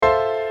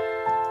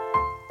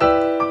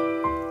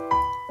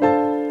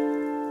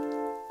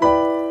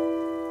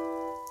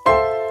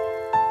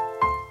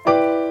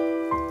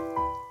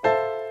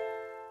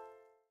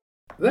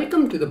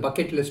to the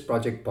Bucketlist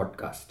Project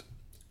podcast,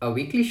 a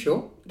weekly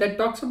show that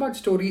talks about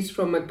stories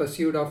from my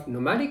pursuit of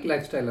nomadic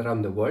lifestyle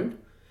around the world,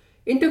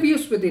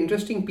 interviews with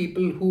interesting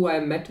people who I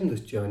have met in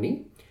this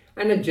journey,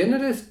 and a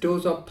generous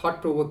dose of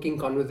thought-provoking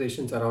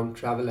conversations around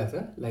travel as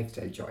a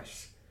lifestyle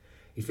choice.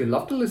 If you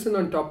love to listen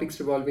on topics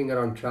revolving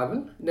around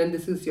travel, then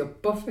this is your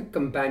perfect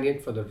companion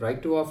for the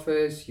ride to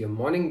office, your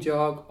morning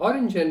jog, or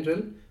in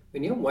general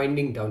when you're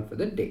winding down for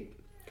the day.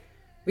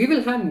 We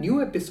will have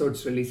new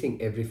episodes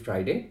releasing every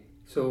Friday,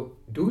 so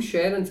do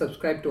share and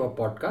subscribe to our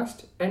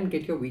podcast and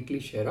get your weekly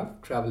share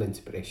of travel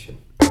inspiration.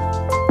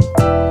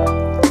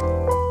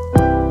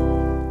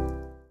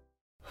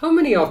 How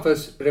many of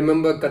us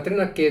remember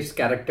Katrina Kaif's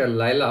character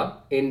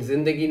Laila in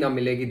Zindagi Na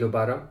Milegi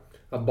Dobara,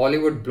 a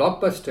Bollywood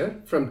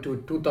blockbuster from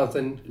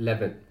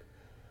 2011?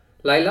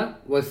 Laila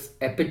was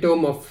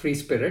epitome of free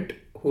spirit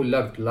who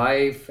loved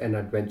life and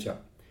adventure.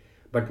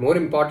 But more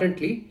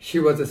importantly, she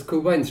was a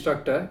scuba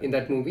instructor in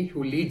that movie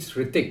who leads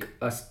Hrithik,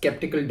 a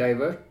skeptical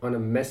diver, on a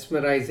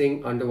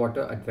mesmerizing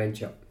underwater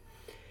adventure.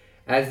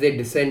 As they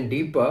descend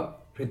deeper,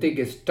 Hrithik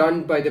is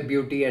stunned by the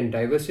beauty and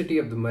diversity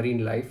of the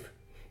marine life.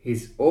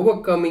 He's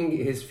overcoming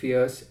his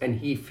fears and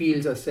he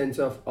feels a sense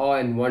of awe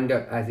and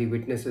wonder as he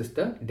witnesses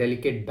the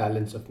delicate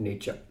balance of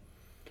nature.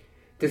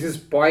 This is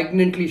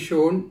poignantly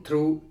shown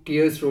through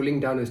tears rolling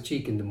down his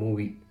cheek in the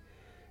movie.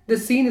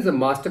 This scene is a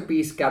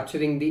masterpiece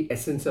capturing the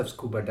essence of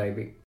scuba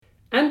diving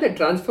and the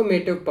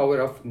transformative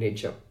power of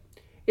nature.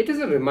 It is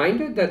a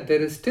reminder that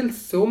there is still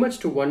so much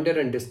to wonder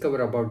and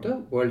discover about the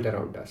world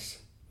around us.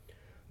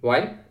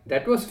 While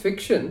that was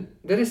fiction,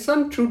 there is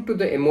some truth to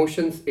the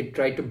emotions it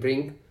tried to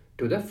bring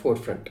to the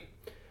forefront.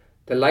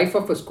 The life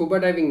of a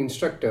scuba diving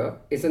instructor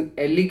is an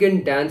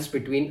elegant dance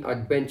between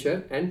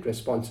adventure and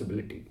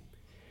responsibility.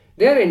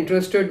 They are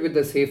entrusted with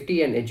the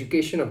safety and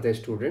education of their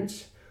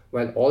students,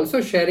 while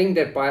also sharing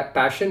their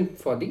passion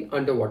for the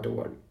underwater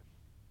world.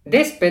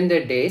 They spend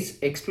their days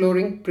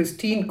exploring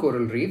pristine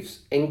coral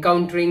reefs,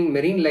 encountering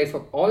marine life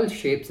of all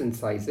shapes and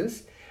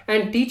sizes,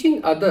 and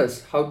teaching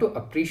others how to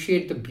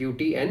appreciate the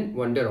beauty and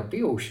wonder of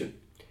the ocean.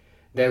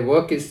 Their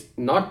work is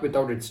not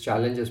without its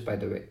challenges, by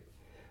the way,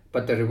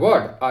 but the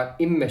reward are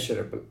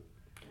immeasurable.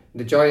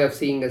 The joy of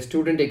seeing a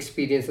student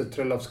experience the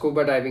thrill of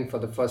scuba diving for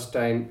the first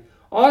time,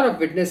 or of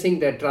witnessing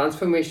their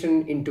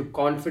transformation into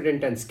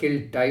confident and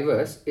skilled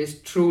divers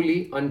is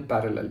truly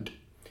unparalleled.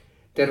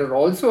 There are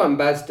also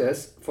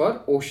ambassadors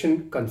for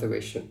ocean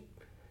conservation.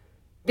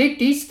 They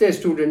teach their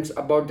students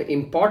about the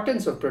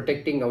importance of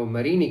protecting our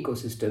marine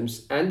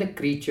ecosystems and the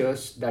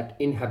creatures that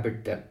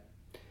inhabit them.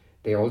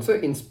 They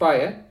also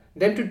inspire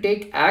them to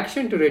take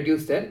action to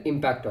reduce their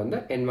impact on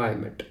the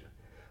environment.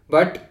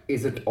 But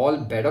is it all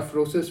bed of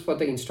roses for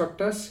the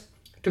instructors?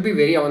 To be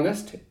very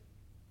honest,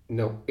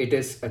 no, it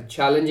is a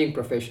challenging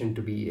profession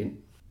to be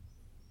in.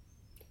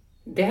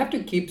 They have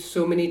to keep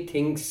so many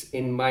things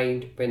in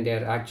mind when they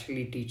are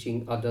actually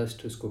teaching others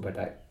to scuba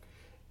dive.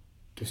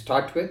 To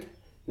start with,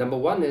 number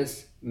one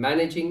is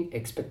managing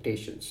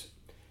expectations.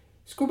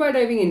 Scuba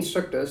diving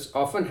instructors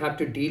often have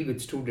to deal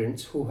with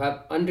students who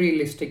have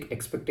unrealistic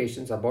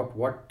expectations about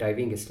what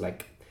diving is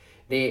like.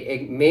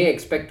 They may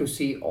expect to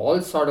see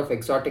all sort of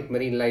exotic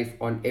marine life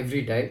on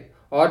every dive,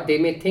 or they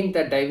may think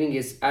that diving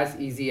is as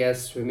easy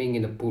as swimming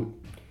in a pool.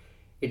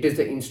 It is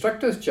the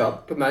instructor's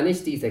job to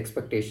manage these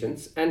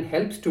expectations and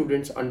help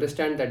students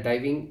understand that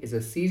diving is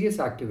a serious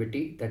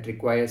activity that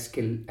requires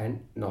skill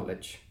and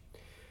knowledge.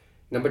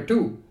 Number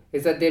two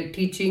is that they're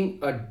teaching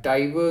a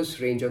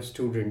diverse range of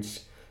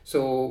students.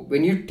 So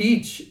when you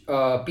teach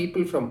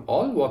people from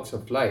all walks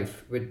of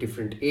life with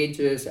different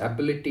ages,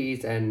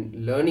 abilities,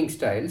 and learning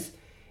styles,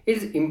 it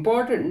is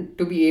important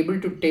to be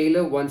able to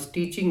tailor one's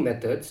teaching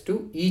methods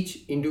to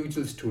each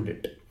individual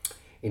student,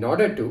 in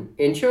order to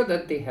ensure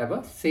that they have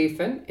a safe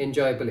and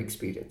enjoyable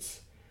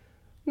experience.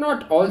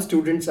 Not all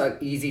students are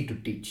easy to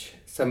teach.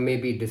 Some may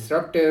be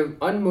disruptive,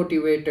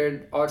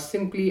 unmotivated, or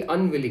simply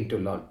unwilling to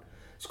learn.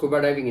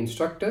 Scuba diving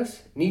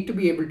instructors need to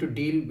be able to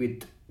deal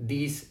with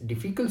these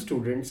difficult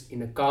students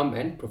in a calm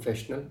and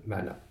professional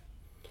manner.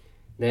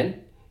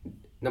 Then,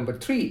 number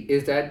three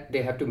is that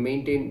they have to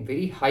maintain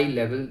very high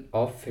level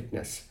of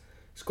fitness.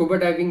 Scuba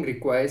diving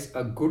requires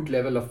a good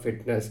level of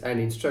fitness and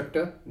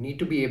instructor need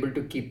to be able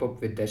to keep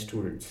up with their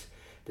students.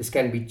 This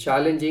can be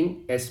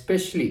challenging,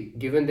 especially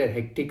given their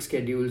hectic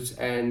schedules,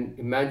 and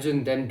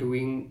imagine them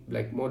doing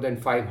like more than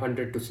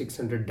 500 to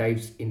 600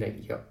 dives in a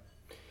year.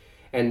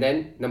 And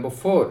then number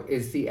four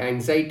is the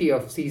anxiety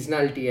of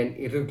seasonality and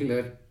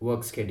irregular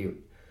work schedule.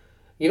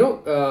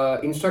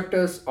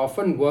 Instructors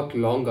often work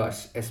long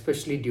hours,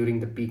 especially during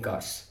the peak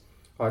hours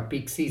or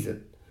peak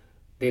season.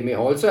 They may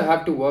also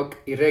have to work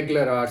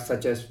irregular hours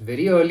such as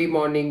very early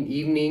morning,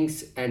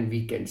 evenings, and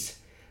weekends.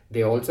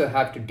 They also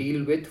have to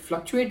deal with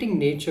fluctuating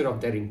nature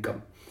of their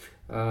income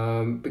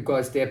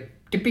because they're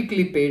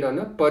typically paid on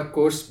a per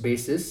course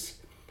basis,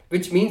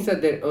 which means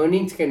that their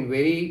earnings can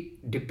vary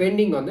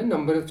depending on the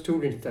number of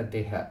students that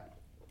they have.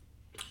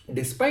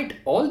 Despite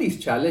all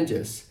these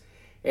challenges,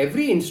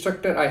 every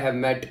instructor I have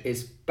met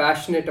is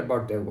passionate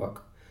about their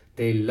work.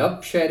 They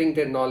love sharing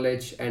their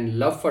knowledge and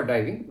love for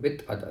diving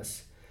with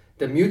others.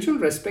 The mutual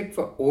respect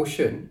for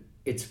ocean,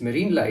 its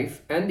marine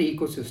life, and the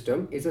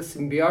ecosystem is a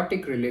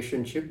symbiotic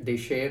relationship they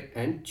share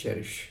and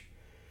cherish.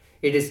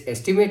 It is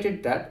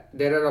estimated that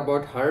there are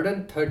about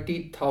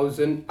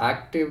 130,000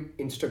 active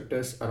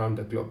instructors around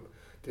the globe.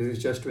 This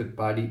is just with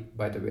PADI,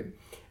 by the way.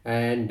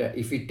 And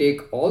if we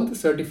take all the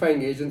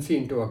certifying agency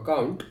into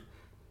account,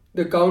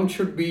 the count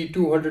should be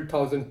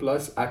 200,000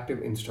 plus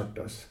active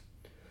instructors.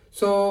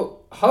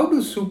 So, how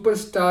do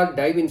superstar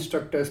dive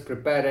instructors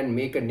prepare and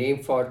make a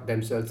name for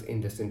themselves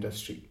in this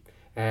industry?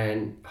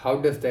 And how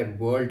does their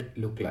world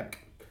look like?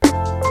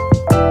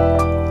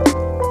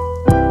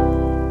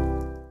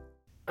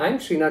 I'm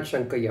Srinath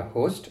Shankar, your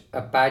host,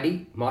 a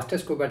PADI Master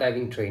Scuba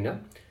Diving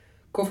Trainer,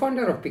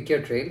 co-founder of Pick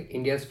Your Trail,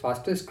 India's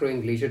fastest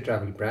growing leisure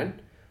travel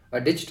brand,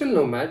 a digital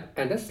nomad,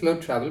 and a slow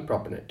travel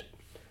proponent.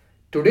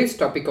 Today's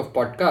topic of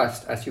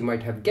podcast, as you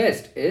might have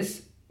guessed,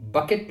 is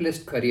Bucket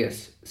List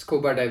Careers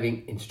Scuba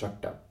Diving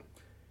Instructor.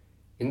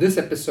 In this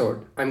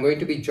episode, I'm going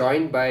to be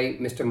joined by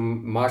Mr.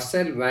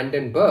 Marcel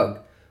Berg,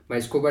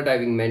 my scuba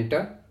diving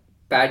mentor,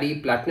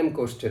 PADI Platinum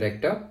Course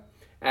Director,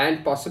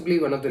 and possibly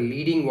one of the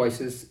leading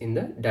voices in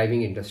the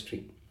diving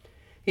industry.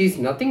 He is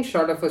nothing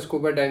short of a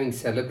scuba diving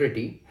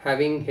celebrity,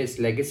 having his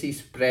legacy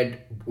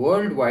spread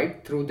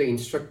worldwide through the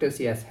instructors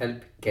he has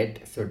helped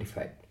get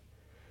certified.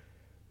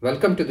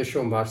 Welcome to the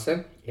show,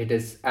 Marcel. It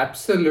is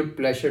absolute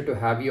pleasure to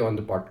have you on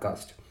the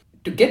podcast.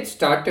 To get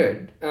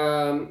started,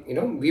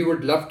 we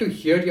would love to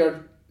hear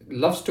your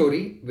love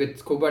story with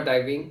scuba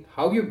diving,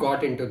 how you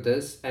got into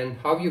this, and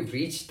how you've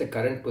reached the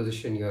current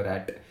position you're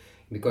at.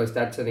 Because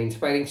that's an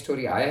inspiring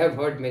story I have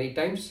heard many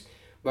times,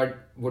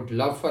 but would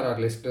love for our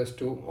listeners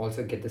to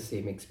also get the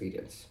same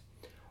experience.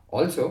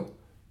 Also,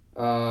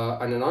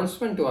 an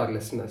announcement to our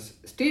listeners.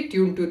 Stay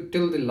tuned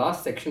till the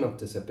last section of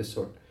this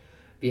episode.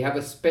 We have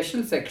a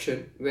special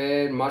section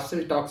where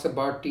Marcel talks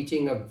about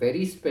teaching a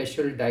very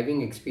special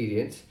diving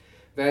experience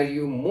where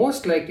you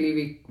most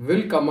likely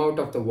will come out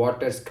of the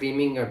water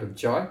screaming out of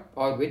joy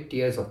or with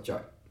tears of joy.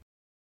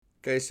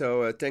 Okay,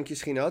 so thank you,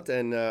 Srinath,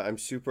 and I'm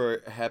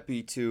super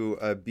happy to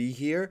be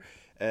here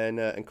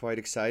and quite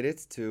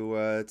excited to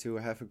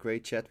have a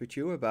great chat with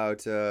you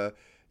about a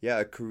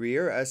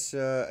career as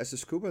a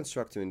scuba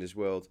instructor in this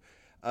world.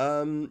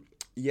 How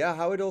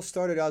it all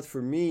started out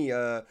for me.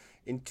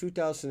 In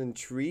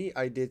 2003,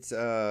 I did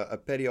a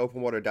PADI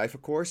open water diver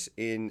course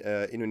in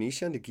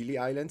Indonesia, in the Gili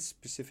Islands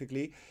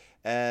specifically.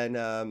 And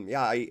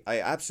I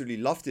absolutely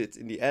loved it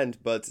in the end.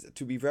 But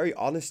to be very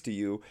honest to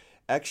you,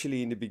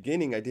 actually in the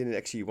beginning, I didn't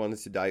actually want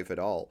to dive at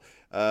all.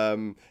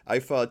 I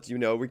thought,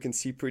 we can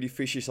see pretty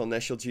fishes on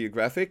National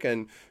Geographic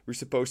and we're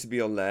supposed to be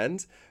on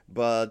land.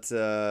 But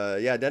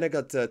then I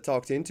got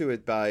talked into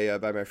it by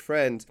my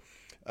friend.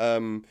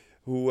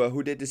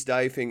 Who did this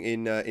diving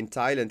in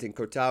Thailand, in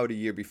Koh Tao, the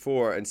year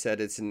before, and said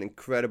it's an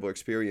incredible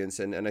experience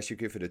and I should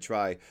give it a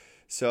try.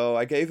 So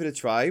I gave it a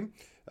try.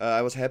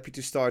 I was happy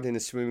to start in a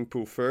swimming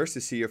pool first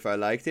to see if I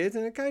liked it,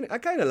 and I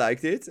kind of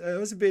liked it. It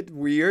was a bit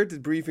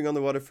weird breathing on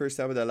the water first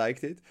time, but I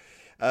liked it.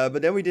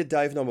 But then we did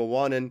dive number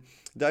one, and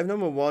dive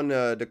number one,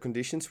 the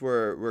conditions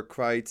were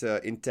quite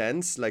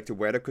intense, like the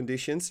weather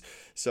conditions.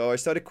 So I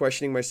started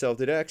questioning myself,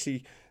 did I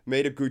actually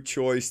made a good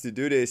choice to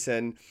do this?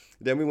 And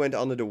then we went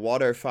under the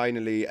water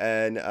finally,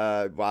 and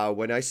wow,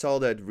 when I saw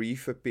that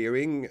reef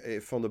appearing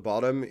from the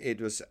bottom,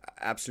 it was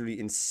absolutely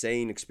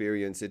insane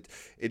experience.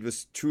 It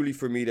was truly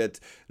for me that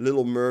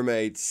Little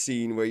Mermaid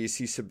scene where you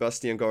see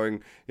Sebastian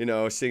going,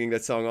 singing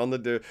that song under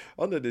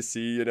the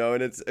sea,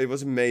 and it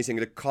was amazing.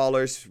 The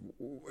colors,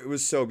 it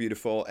was so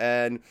beautiful,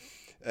 and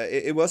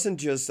it wasn't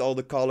just all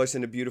the colors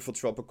and the beautiful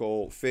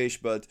tropical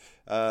fish, but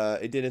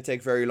it didn't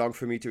take very long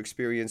for me to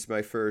experience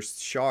my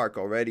first shark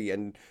already.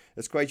 And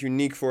it's quite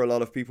unique for a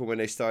lot of people when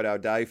they start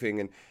out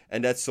diving,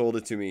 and that sold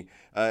it to me.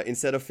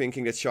 Instead of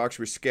thinking that sharks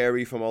were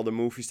scary from all the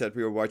movies that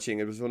we were watching,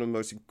 it was one of the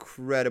most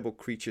incredible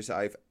creatures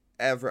I've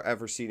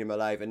ever seen in my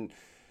life. And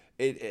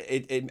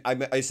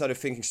I started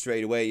thinking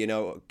straight away,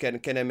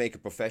 can I make a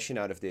profession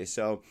out of this?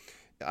 So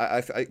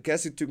I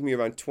guess it took me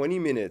around 20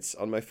 minutes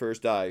on my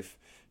first dive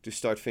to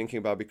start thinking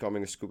about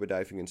becoming a scuba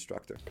diving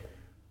instructor.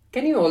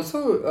 Can you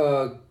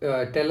also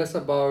tell us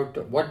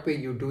about what were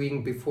you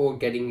doing before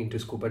getting into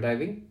scuba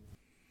diving?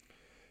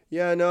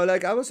 Yeah, no,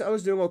 like I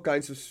was doing all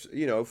kinds of,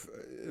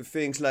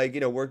 things like,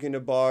 working in the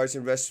bars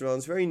and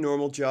restaurants, very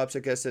normal jobs, I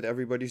guess, that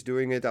everybody's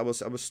doing it. I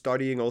was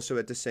studying also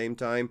at the same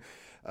time.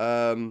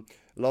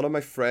 A lot of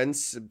my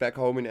friends back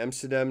home in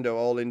Amsterdam, they're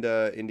all in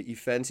the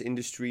events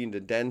industry, in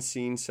the dance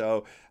scene.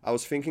 So I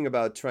was thinking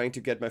about trying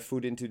to get my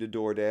foot into the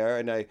door there,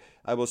 and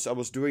I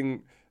was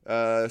doing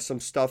some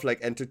stuff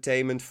like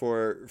entertainment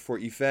for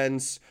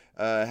events,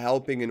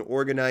 helping and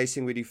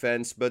organizing with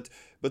events, but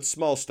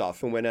small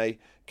stuff. And when I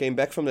came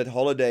back from that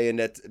holiday and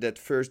that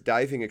first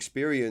diving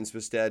experience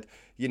was that,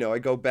 I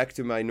go back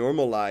to my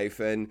normal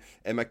life and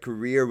my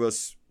career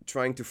was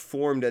trying to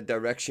form that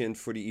direction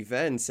for the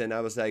events. And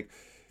I was like,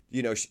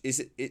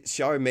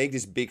 shall I make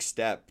this big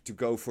step to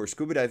go for a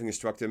scuba diving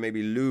instructor and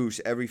maybe lose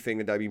everything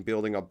that I've been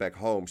building up back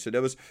home? So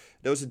that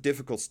was a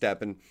difficult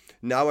step. And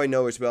now I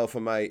know as well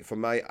from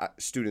my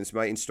students,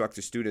 my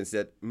instructor students,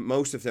 that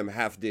most of them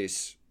have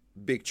this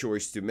big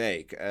choice to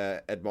make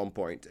at one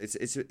point.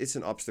 It's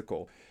an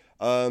obstacle.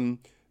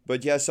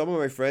 But yeah, some of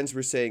my friends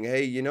were saying,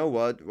 hey, you know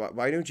what?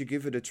 Why don't you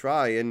give it a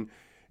try? And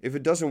if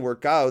it doesn't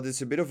work out,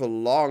 it's a bit of a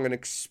long and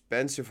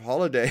expensive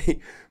holiday,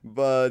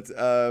 but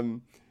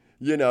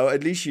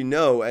at least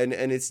and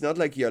it's not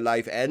like your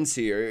life ends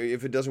here.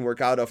 If it doesn't work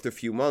out after a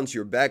few months,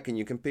 you're back and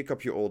you can pick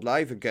up your old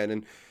life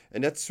again.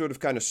 And that sort of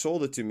kind of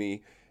sold it to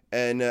me,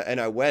 and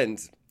I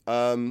went.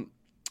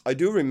 I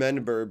do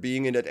remember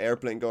being in that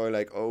airplane going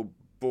like, oh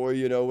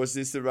boy, was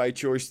this the right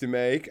choice to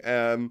make?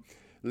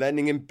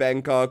 Landing in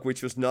Bangkok,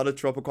 which was not a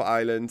tropical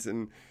island,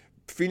 and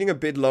feeling a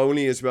bit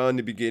lonely as well in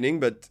the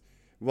beginning, but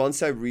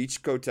once I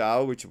reached Koh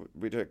Tao, which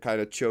I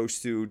kind of chose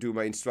to do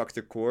my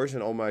instructor course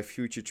and all my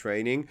future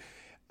training,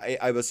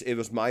 it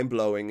was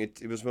mind-blowing.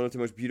 It was one of the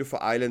most beautiful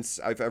islands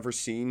I've ever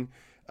seen.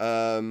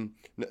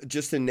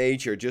 Just the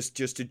nature,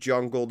 just the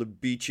jungle, the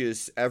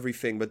beaches,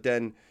 everything. But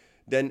then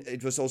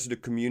it was also the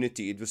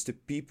community. It was the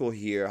people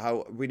here.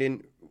 How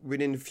within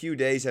a few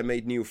days I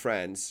made new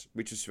friends,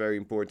 which was very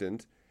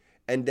important.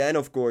 And then,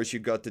 of course, you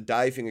got the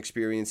diving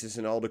experiences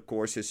and all the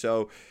courses.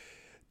 So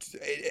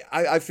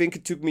I think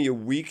it took me a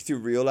week to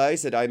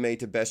realize that I made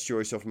the best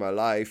choice of my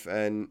life,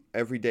 and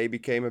every day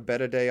became a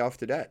better day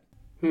after that.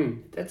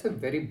 That's a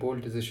very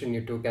bold decision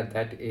you took at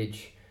that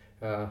age.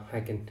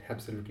 I can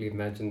absolutely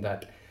imagine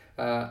that.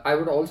 I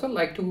would also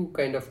like to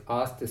kind of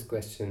ask this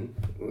question.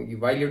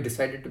 While you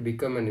decided to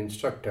become an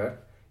instructor,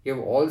 you've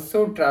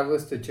also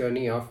traversed the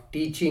journey of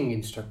teaching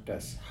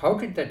instructors. How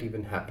did that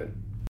even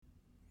happen?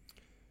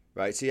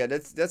 Right. So yeah,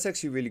 that's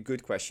actually a really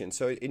good question.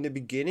 So in the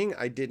beginning,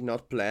 I did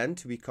not plan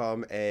to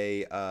become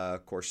a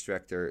course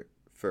director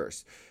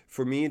first.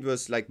 For me, it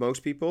was like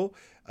most people,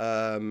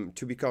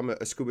 to become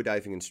a scuba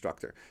diving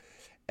instructor.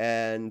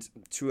 And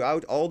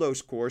throughout all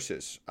those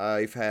courses,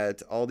 I've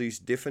had all these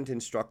different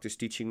instructors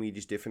teaching me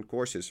these different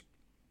courses.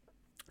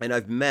 And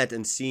I've met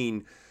and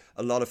seen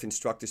a lot of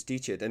instructors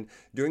teach it. And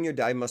during your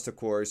dive master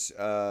course,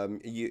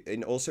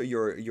 and also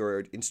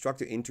your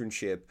instructor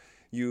internship,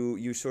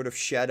 you sort of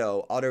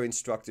shadow other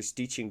instructors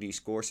teaching these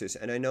courses.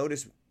 And I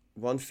noticed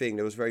one thing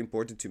that was very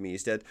important to me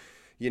is that,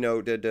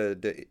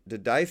 the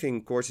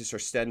diving courses are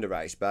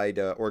standardized by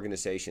the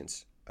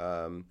organizations.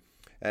 And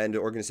the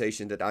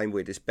organization that I'm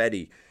with is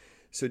PADI.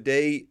 So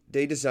they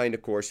design the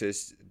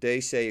courses. They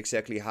say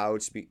exactly how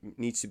it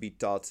needs to be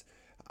taught.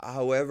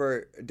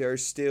 However,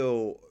 there's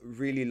still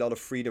really a lot of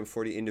freedom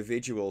for the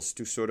individuals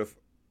to sort of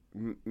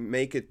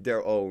make it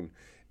their own.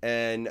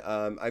 And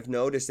I've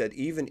noticed that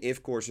even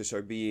if courses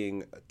are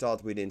being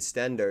taught within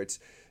standards,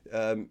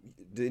 the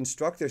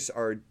instructors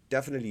are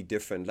definitely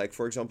different. Like,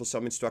 for example,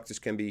 some instructors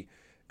can be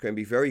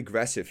very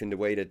aggressive in the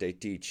way that they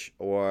teach,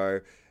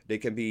 or they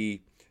can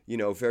be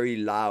very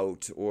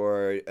loud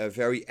or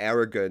very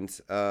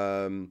arrogant.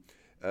 Some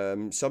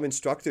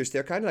instructors,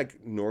 they're kind of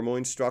like normal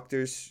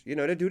instructors.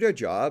 They do their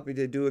job.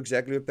 They do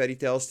exactly what Patty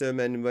tells them,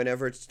 and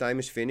whenever its time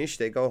is finished,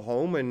 they go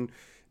home and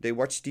they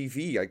watch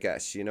TV, I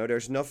guess.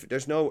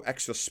 There's no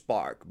extra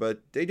spark,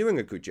 but they're doing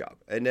a good job.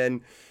 And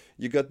then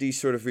you got these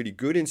sort of really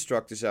good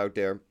instructors out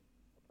there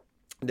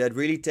that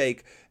really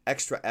take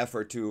extra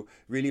effort to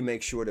really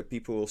make sure that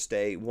people will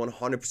stay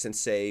 100%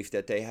 safe,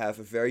 that they have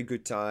a very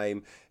good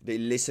time, they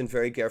listen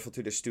very carefully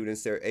to the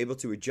students, they're able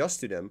to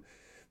adjust to them.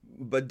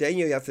 But then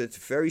you have a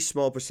very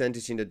small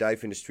percentage in the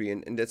dive industry,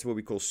 and that's what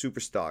we call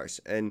superstars.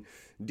 And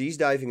these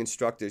diving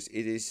instructors,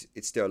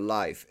 it's their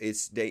life.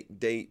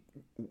 They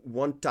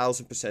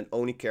 1000%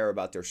 only care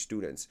about their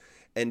students,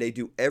 and they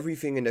do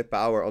everything in their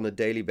power on a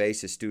daily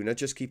basis to not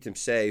just keep them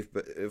safe,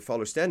 but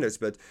follow standards,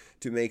 but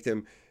to make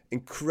them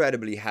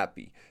incredibly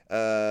happy,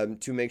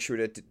 to make sure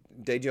that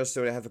they just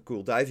don't have a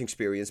cool diving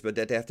experience, but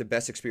that they have the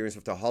best experience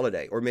of their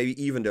holiday, or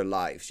maybe even their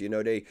lives.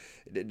 They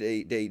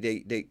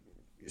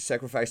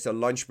sacrifice their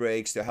lunch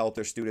breaks to help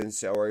their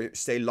students, or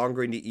stay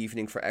longer in the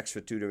evening for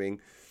extra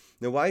tutoring.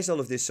 Now, why is all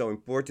of this so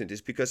important?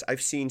 Is because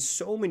I've seen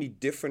so many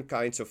different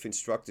kinds of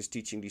instructors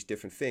teaching these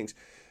different things,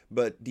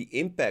 but the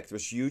impact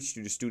was huge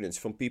to the students,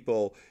 from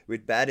people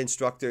with bad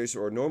instructors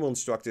or normal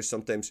instructors,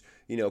 sometimes,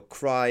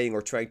 crying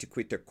or trying to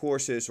quit their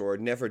courses or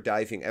never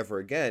diving ever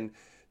again,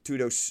 to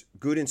those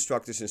good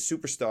instructors and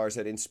superstars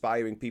that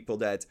inspiring people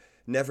that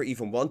never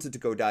even wanted to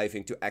go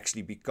diving to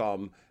actually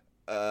become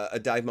a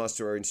dive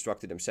master or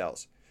instructor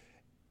themselves.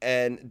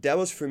 And that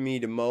was for me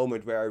the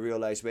moment where I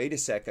realized, wait a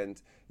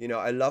second,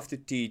 I love to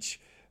teach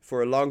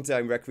for a long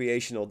time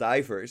recreational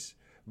divers,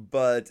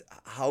 but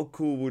how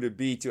cool would it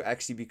be to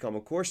actually become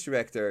a course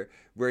director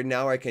where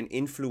now I can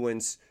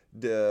influence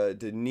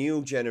the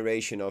new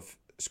generation of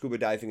scuba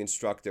diving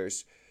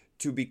instructors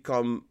to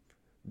become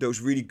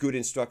those really good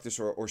instructors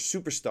or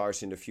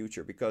superstars in the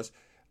future? Because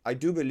I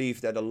do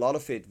believe that a lot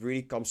of it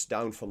really comes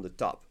down from the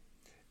top.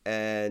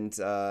 And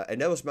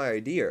that was my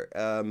idea.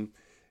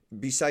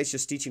 Besides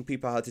just teaching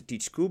people how to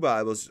teach scuba,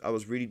 I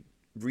was really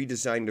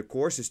redesigned the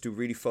courses to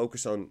really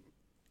focus on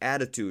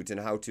attitude and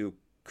how to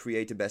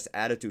create the best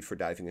attitude for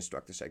diving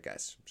instructors, I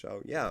guess.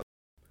 So yeah.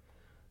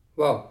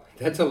 Wow,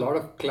 that's a lot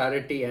of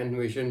clarity and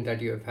vision that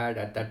you have had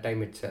at that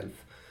time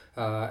itself.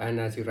 And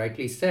as you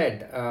rightly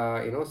said,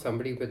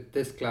 somebody with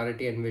this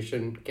clarity and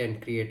vision can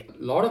create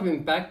a lot of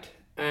impact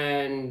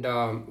and,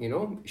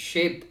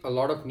 shape a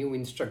lot of new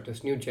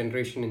instructors, new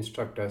generation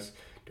instructors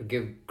to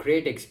give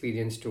great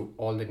experience to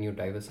all the new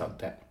divers out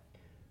there.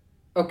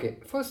 Okay,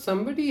 for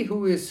somebody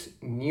who is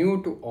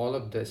new to all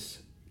of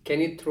this,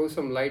 can you throw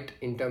some light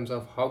in terms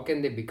of how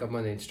can they become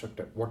an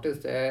instructor? What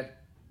is their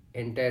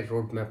entire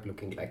roadmap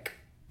looking like?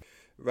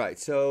 Right.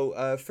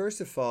 So, first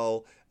of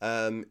all,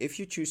 if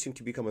you're choosing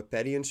to become a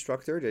PADI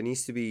instructor, there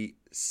needs to be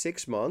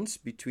 6 months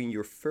between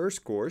your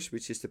first course,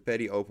 which is the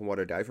PADI Open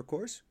Water Diver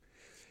course,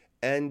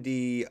 and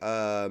the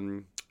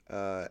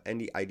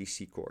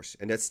IDC course,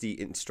 and that's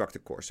the instructor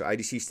course. So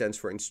IDC stands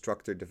for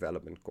Instructor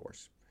Development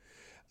Course.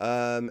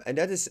 And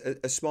that is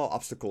a small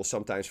obstacle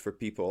sometimes for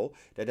people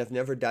that have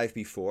never dived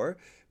before,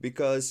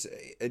 because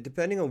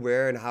depending on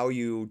where and how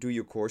you do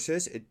your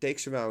courses, it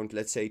takes around,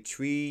 let's say,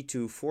 3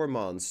 to 4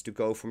 months to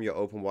go from your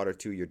open water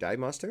to your dive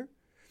master.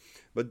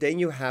 But then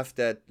you have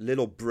that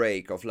little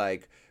break of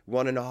like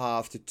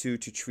 1.5 to 2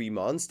 to 3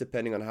 months,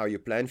 depending on how you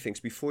plan things,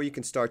 before you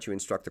can start your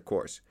instructor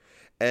course.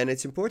 And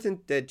it's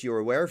important that you're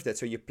aware of that,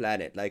 so you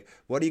plan it. Like,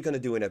 what are you gonna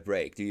do in that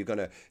break? Are you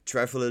gonna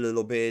travel a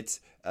little bit,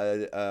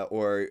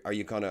 or are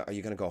you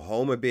gonna go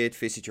home a bit,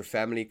 visit your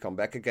family, come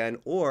back again,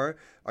 or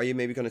are you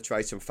maybe gonna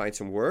find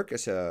some work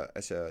as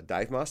a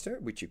dive master,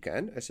 which you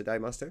can as a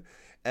dive master,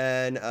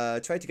 and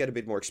try to get a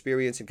bit more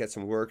experience and get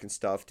some work and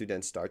stuff to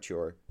then start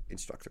your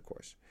instructor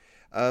course.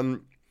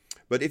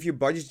 But if you're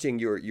budgeting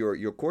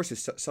your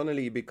courses,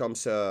 suddenly it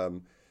becomes,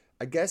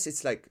 I guess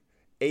it's like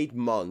 8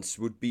 months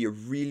would be a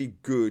really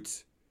good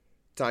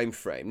time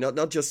frame.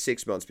 Not just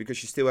 6 months,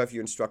 because you still have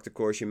your instructor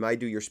course. You might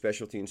do your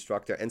specialty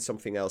instructor and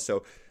something else.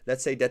 So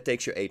let's say that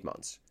takes you 8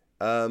 months.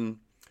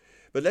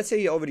 But let's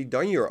say you already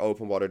done your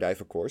open water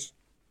diver course.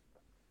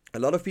 A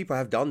lot of people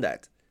have done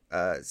that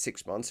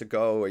 6 months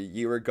ago, a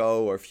year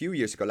ago, or a few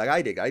years ago, like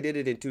I did. I did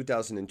it in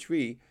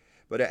 2003.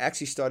 But I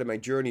actually started my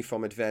journey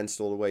from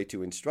advanced all the way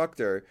to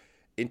instructor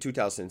in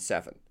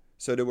 2007.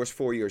 So there was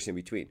 4 years in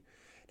between.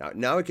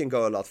 Now it can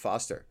go a lot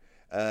faster,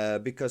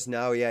 because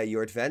now, yeah,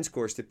 your advanced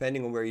course,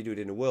 depending on where you do it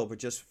in the world, but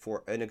just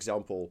for an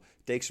example,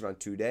 takes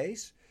around 2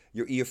 days.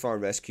 Your EFR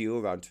and rescue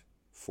around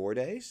 4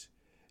 days.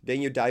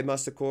 Then your dive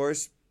master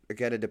course,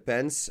 again, it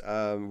depends.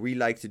 We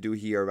like to do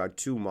here around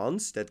 2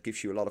 months. That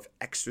gives you a lot of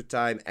extra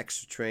time,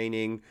 extra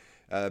training,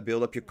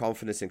 build up your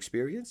confidence and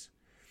experience.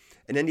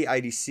 And then the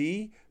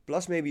IDC,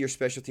 plus maybe your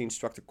specialty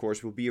instructor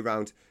course, will be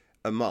around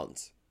a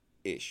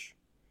month-ish.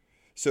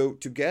 So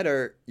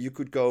together, you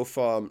could go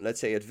from, let's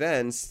say,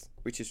 advanced,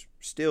 which is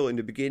still in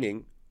the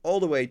beginning, all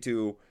the way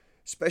to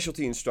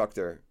specialty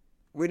instructor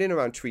within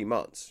around 3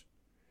 months.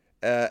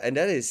 And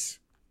that is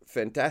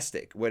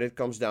fantastic when it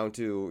comes down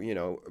to,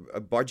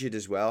 a budget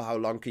as well. How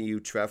long can you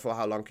travel?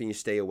 How long can you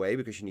stay away?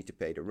 Because you need to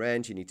pay the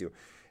rent,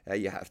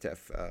 you have to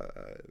have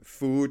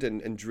food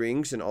and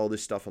drinks and all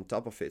this stuff on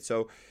top of it.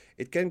 So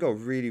it can go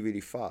really,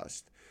 really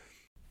fast.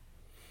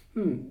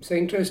 So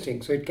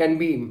interesting. So it can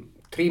be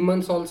 3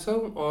 months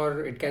also,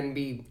 or it can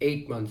be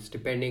 8 months,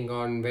 depending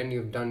on when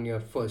you've done your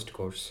first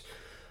course.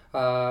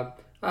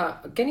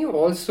 Can you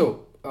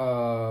also,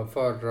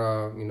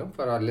 for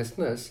our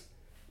listeners,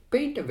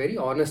 paint a very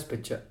honest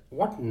picture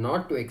what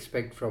not to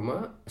expect from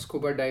a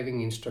scuba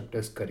diving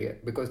instructor's career,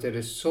 because there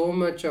is so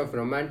much of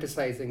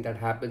romanticizing that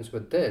happens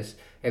with this.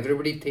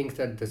 Everybody thinks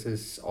that this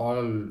is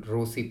all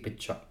rosy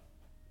picture.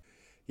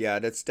 Yeah,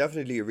 that's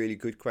definitely a really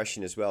good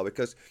question as well,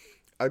 because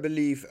I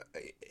believe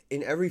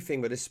in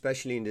everything, but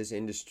especially in this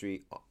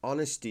industry,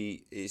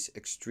 honesty is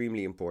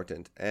extremely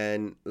important.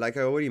 And like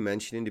I already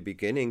mentioned in the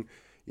beginning,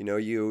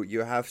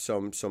 you have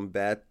some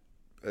bad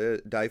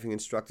diving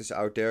instructors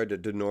out there,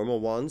 the normal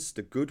ones,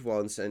 the good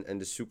ones, and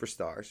the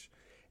superstars.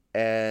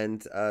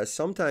 And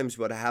sometimes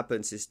what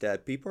happens is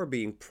that people are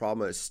being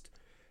promised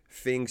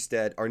things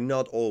that are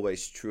not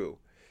always true.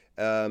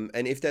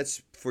 And if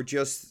that's for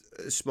just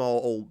a small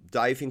old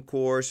diving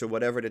course or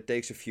whatever that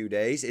takes a few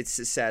days, it's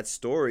a sad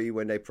story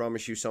when they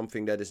promise you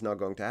something that is not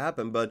going to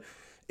happen, but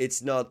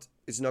it's not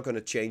going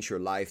to change your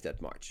life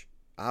that much.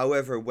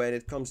 However, when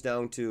it comes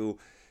down to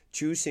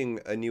choosing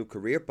a new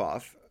career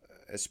path,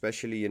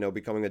 especially,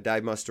 becoming a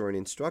dive master or an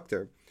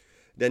instructor,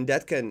 then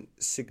that can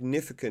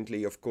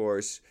significantly, of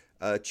course,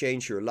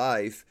 change your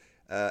life,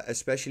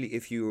 especially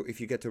if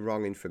you get the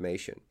wrong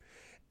information.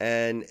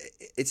 And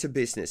it's a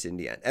business in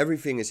the end.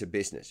 Everything is a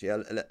business.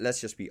 Yeah, let's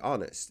just be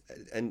honest.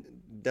 And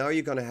now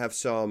you're gonna have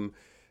some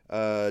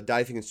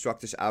diving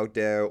instructors out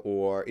there,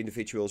 or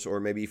individuals, or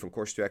maybe even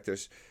course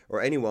directors,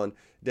 or anyone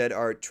that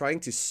are trying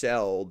to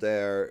sell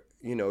their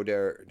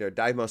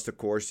dive master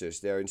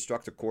courses, their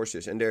instructor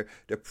courses, and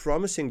they're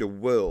promising the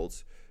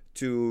world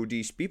to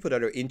these people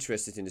that are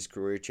interested in this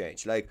career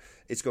change. Like,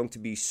 it's going to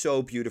be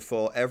so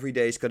beautiful. Every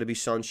day is going to be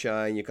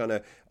sunshine. You're going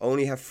to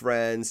only have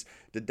friends.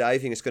 The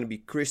diving is going to be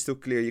crystal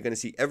clear. You're going to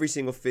see every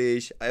single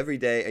fish every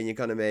day, and you're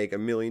going to make $1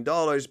 million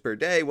per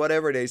day,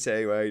 whatever they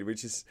say, right?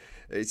 Which is,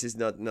 it's just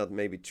not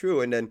maybe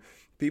true. And then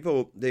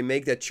people, they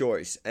make that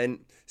choice.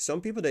 And some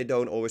people, they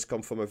don't always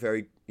come from a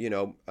very,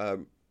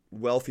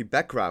 wealthy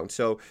background.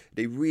 So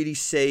they really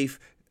save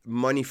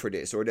money for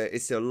this, or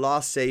it's their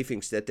last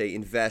savings that they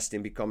invest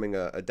in becoming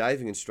a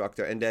diving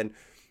instructor, and then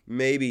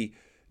maybe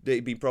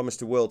they be promised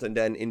the world, and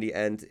then in the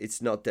end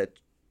it's not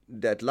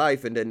that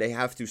life, and then they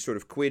have to sort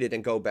of quit it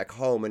and go back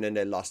home, and then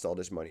they lost all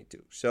this money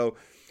too. So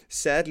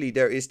sadly,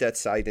 there is that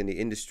side in the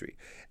industry,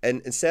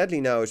 and sadly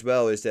now as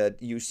well is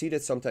that you see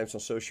that sometimes on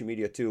social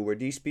media too, where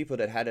these people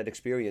that had that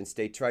experience,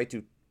 they try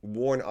to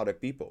warn other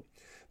people.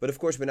 But of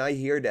course, when I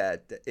hear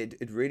that,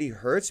 it really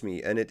hurts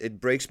me, and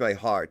it breaks my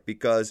heart,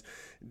 because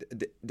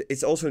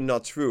it's also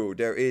not true.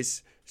 There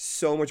is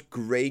so much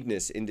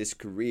greatness in this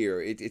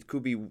career. It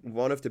could be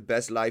one of the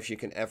best lives you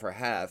can ever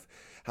have.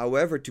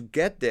 However, to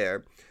get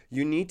there,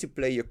 you need to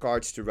play your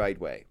cards the right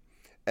way.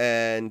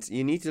 And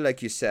you need to,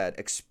 like you said,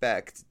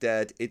 expect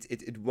that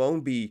it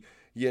won't be,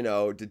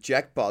 the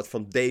jackpot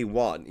from day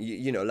one.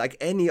 Like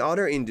any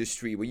other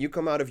industry, when you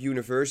come out of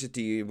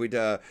university with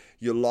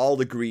your law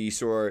degrees,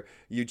 or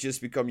you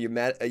just become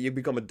you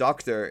become a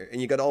doctor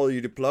and you got all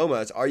your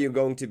diplomas, are you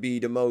going to be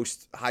the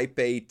most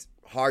high-paid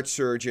heart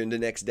surgeon the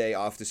next day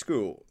after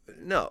school?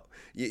 No.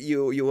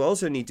 You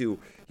also need to,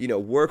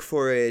 work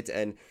for it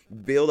and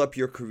build up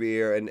your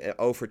career and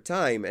over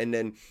time, and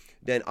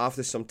then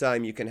after some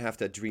time you can have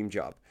that dream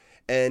job.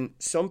 And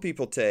some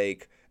people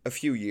take a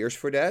few years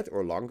for that,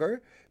 or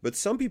longer, but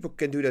some people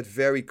can do that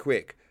very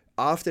quick.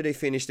 After they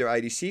finish their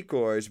IDC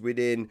course,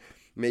 within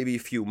maybe a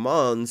few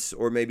months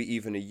or maybe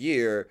even a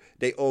year,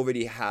 they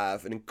already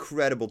have an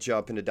incredible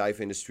job in the dive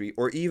industry,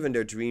 or even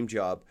their dream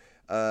job,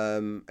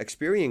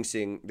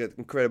 experiencing that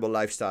incredible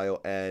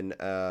lifestyle and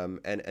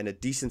a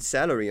decent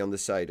salary on the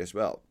side as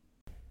well.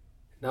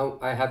 Now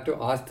I have to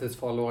ask this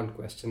follow-on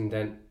question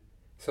then.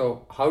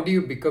 So how do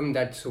you become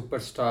that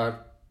superstar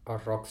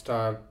or rock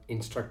star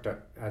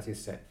instructor, as you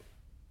said?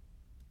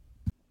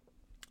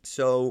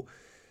 So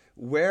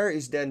where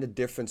is then the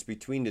difference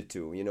between the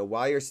two?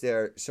 Why is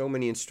there so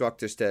many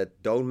instructors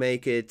that don't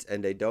make it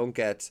and they don't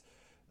get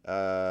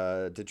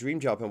the dream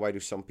job, and why do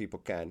some people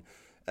can?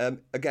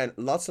 Again,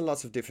 lots and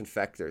lots of different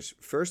factors.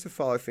 First of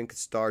all, I think it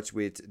starts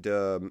with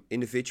the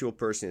individual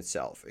person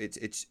itself.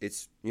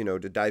 It's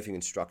the diving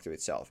instructor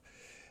itself,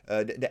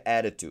 the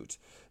attitude.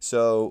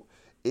 So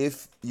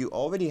if you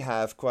already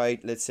have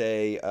quite, let's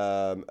say,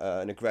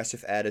 an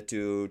aggressive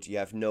attitude, you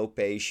have no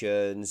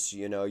patience,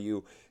 you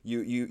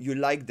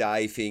like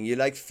diving, you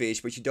like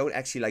fish, but you don't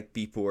actually like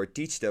people or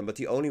teach them. But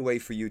the only way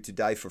for you to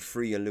dive for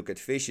free and look at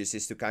fishes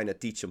is to kind of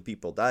teach some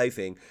people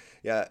diving.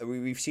 Yeah,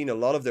 we've seen a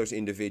lot of those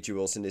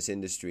individuals in this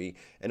industry.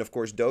 And of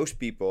course, those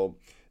people,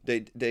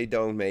 they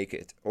don't make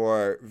it,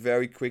 or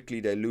very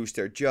quickly they lose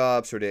their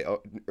jobs, or they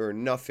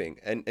earn nothing.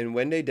 And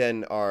when they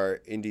then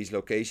are in these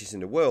locations in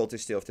the world, they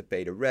still have to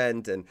pay the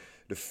rent and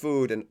the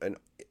food and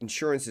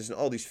insurances and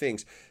all these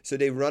things. So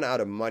they run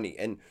out of money,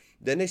 and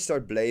then they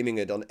start blaming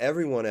it on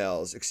everyone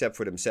else except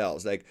for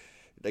themselves. Like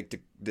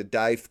the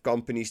dive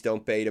companies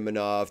don't pay them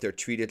enough, they're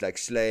treated like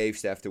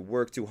slaves, they have to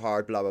work too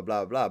hard, blah, blah,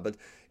 blah, blah. But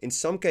in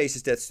some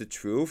cases, that's the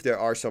truth. There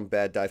are some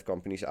bad dive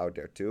companies out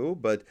there too.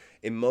 But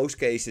in most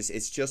cases,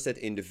 it's just that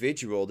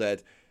individual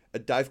that a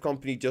dive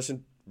company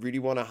doesn't really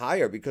want to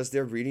hire, because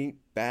they're really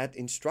bad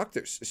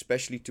instructors,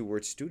 especially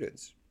towards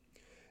students.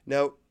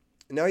 Now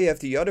you have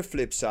the other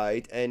flip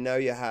side, and now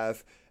you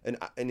have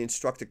an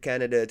instructor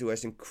candidate who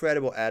has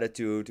incredible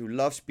attitude, who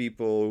loves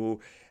people, who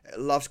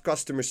loves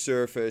customer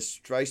service,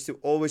 tries to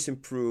always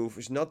improve,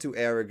 is not too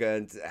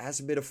arrogant, has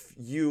a bit of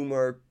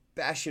humor,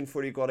 passion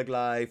for the aquatic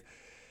life.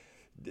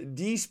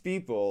 These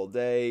people,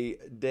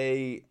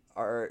 they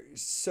are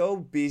so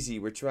busy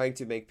with trying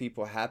to make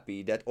people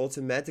happy that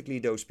automatically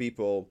those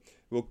people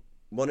will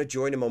want to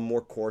join them on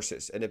more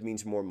courses, and it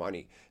means more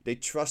money. They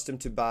trust them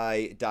to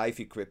buy dive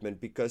equipment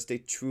because they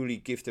truly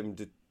give them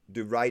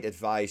the right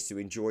advice to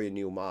enjoy a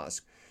new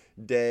mask.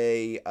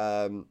 They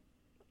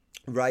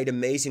write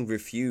amazing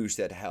reviews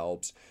that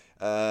helps.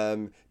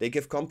 They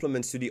give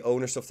compliments to the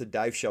owners of the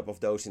dive shop of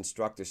those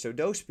instructors. So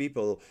those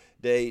people,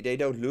 they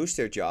don't lose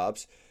their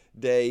jobs.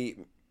 They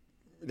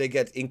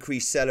get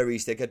increased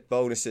salaries, they get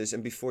bonuses,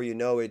 and before you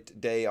know it,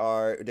 they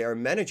are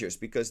managers,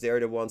 because they're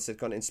the ones that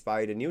can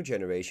inspire the new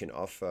generation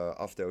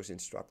of those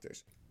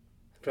instructors.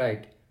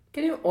 Right.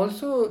 Can you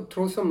also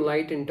throw some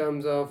light in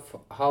terms of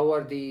how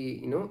are the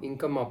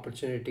income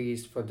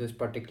opportunities for this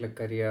particular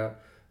career,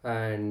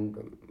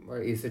 and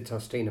is it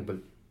sustainable?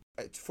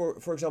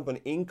 For example,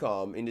 an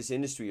income in this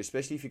industry,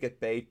 especially if you get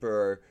paid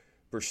per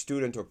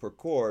student or per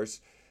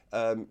course,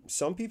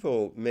 some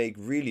people make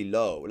really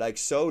low, like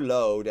so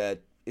low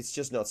that it's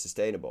just not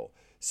sustainable.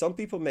 Some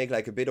people make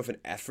like a bit of an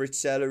average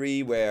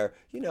salary where,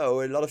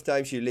 a lot of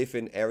times you live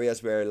in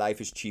areas where life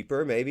is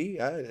cheaper, maybe,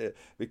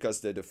 because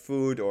the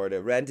food or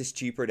the rent is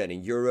cheaper than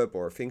in Europe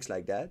or things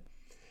like that.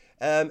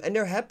 And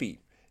they're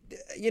happy.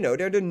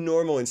 They're the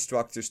normal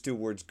instructors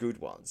towards good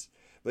ones.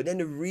 But then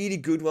the really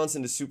good ones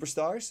and the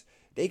superstars,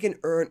 they can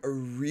earn a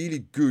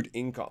really good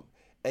income.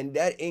 And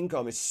that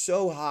income is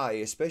so high,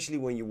 especially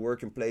when you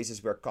work in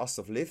places where cost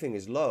of living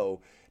is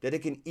low, that it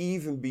can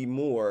even be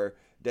more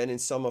than in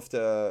some of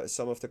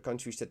the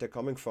countries that they're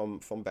coming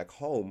from back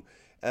home.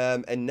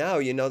 And now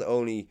you're not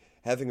only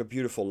having a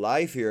beautiful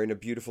life here in a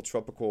beautiful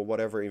tropical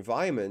whatever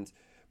environment,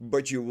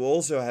 but you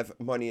also have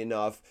money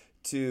enough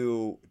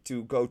to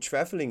go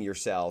traveling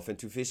yourself and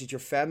to visit your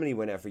family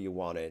whenever you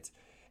want it.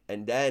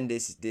 And then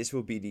this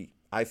will be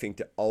I think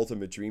the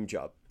ultimate dream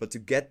job. But to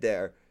get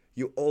there,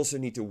 you also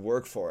need to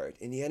work for it.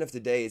 In the end of the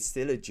day, it's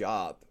still a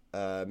job.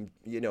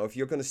 If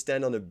you're going to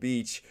stand on the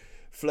beach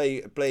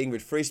playing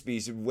with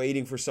frisbees,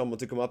 waiting for someone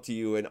to come up to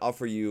you and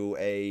offer you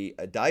a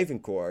diving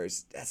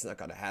course, that's not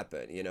going to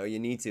happen. You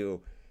need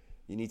to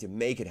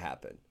make it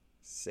happen.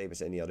 Same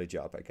as any other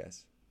job, I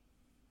guess.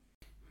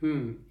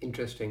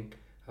 Interesting.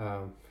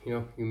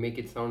 You make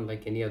it sound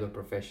like any other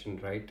profession,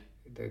 right?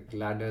 The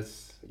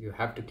ladders, you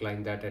have to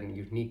climb that and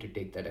you need to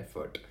take that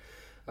effort.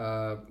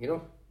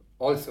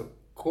 Also,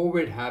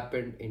 COVID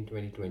happened in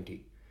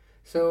 2020.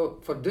 So,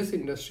 for this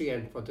industry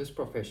and for this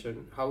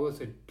profession, how was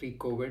it pre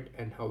COVID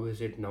and how is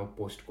it now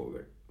post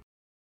COVID?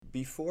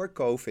 Before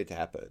COVID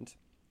happened,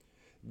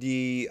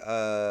 the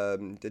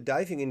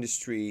diving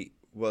industry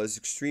was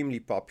extremely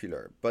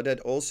popular, but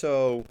it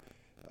also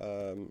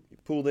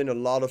pulled in a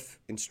lot of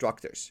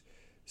instructors.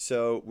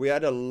 So we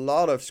had a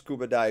lot of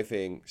scuba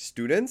diving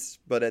students,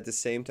 but at the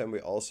same time we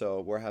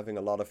also were having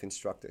a lot of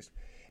instructors.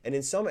 And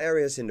in some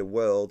areas in the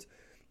world,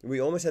 we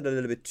almost had a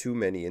little bit too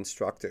many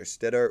instructors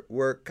that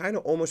were kind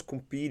of almost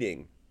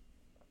competing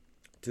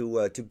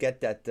to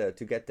get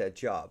that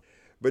job.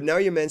 But now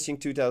you're mentioning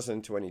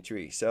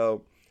 2023.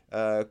 So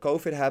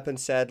COVID happened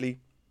sadly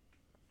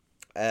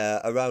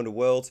around the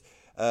world.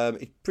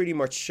 It pretty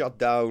much shut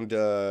down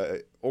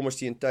almost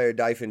the entire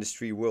dive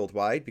industry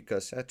worldwide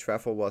because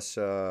travel was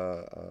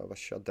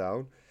shut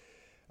down.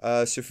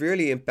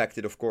 Severely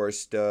impacted, of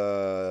course,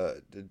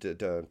 the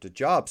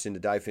jobs in the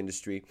dive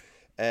industry.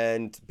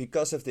 And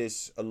because of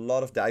this, a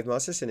lot of dive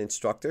masters and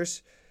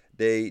instructors,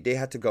 they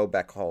had to go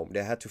back home.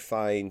 They had to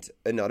find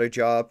another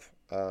job.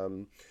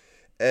 And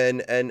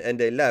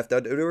they left. Now,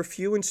 there were a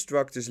few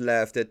instructors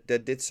left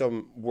that did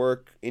some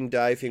work in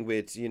diving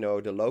with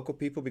the local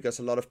people because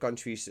a lot of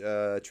countries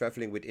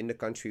traveling within the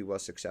country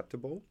was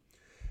acceptable.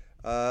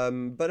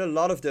 But a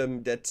lot of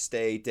them that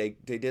stayed, they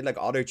did like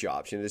other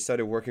jobs and they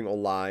started working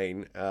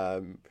online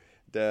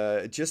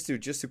just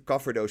to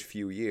cover those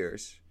few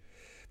years.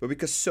 But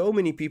because so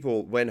many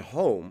people went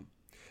home,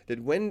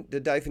 that when the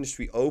dive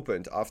industry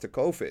opened after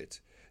COVID,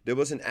 there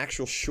was an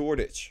actual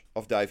shortage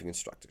of diving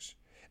instructors.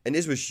 And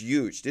this was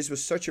huge. This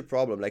was such a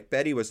problem. Like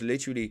Patty was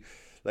literally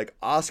like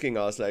asking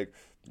us, like,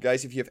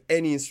 guys, if you have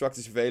any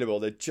instructors available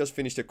that just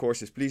finished their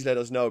courses, please let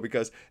us know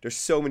because there's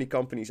so many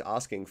companies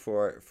asking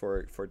for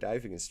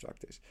diving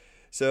instructors.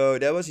 So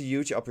that was a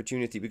huge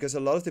opportunity because a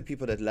lot of the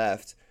people that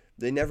left,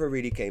 they never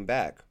really came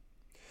back.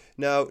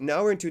 Now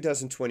we're in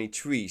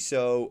 2023.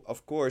 So,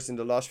 of course, in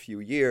the last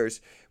few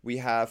years, we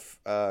have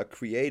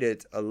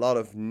created a lot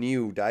of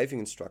new diving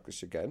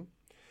instructors again.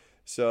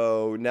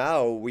 So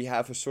now we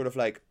have a sort of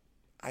like,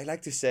 I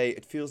like to say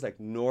it feels like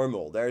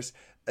normal. There's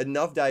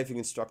enough diving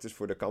instructors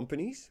for the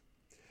companies,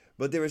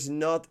 but there is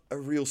not a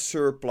real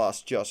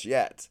surplus just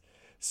yet.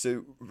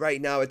 So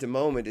right now at the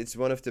moment, it's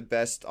one of the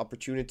best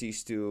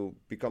opportunities to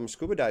become a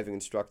scuba diving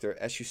instructor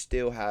as you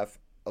still have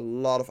a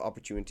lot of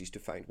opportunities to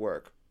find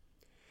work.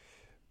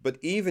 But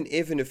even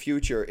if in the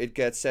future it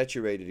gets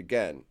saturated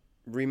again,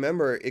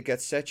 remember it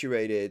gets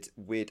saturated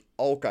with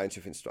all kinds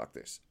of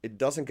instructors. It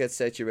doesn't get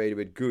saturated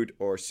with good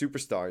or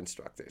superstar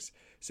instructors.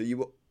 So you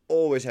will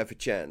always have a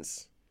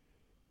chance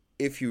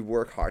if you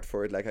work hard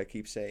for it, like I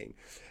keep saying.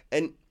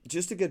 And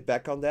just to get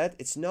back on that,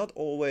 it's not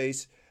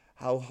always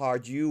how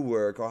hard you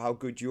work or how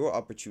good your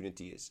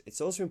opportunity is. It's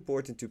also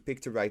important to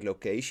pick the right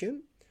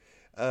location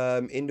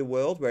in the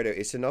world where there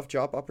is enough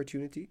job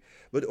opportunity,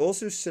 but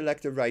also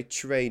select the right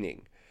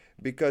training.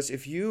 Because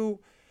if you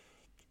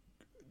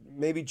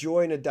maybe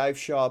join a dive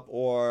shop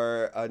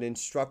or an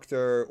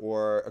instructor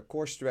or a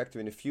course director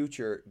in the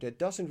future that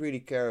doesn't really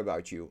care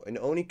about you and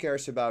only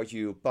cares about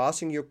you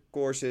passing your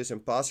courses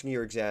and passing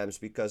your exams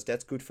because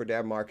that's good for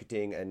their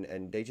marketing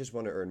and they just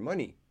want to earn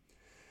money,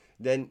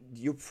 then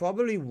you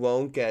probably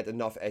won't get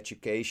enough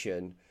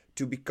education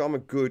to become a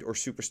good or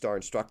superstar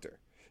instructor.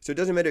 So it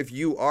doesn't matter if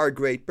you are a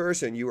great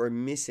person, you are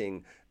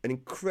missing an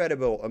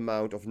incredible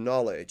amount of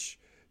knowledge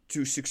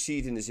to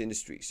succeed in this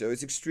industry. So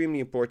it's extremely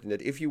important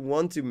that if you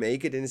want to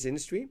make it in this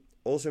industry,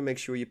 also make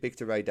sure you pick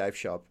the right dive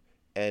shop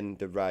and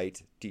the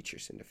right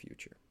teachers in the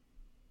future.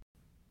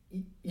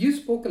 You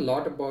spoke a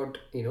lot about,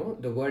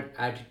 the word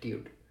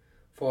attitude.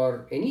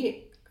 For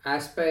any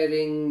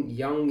aspiring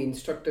young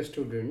instructor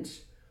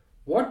students,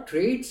 What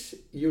traits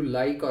you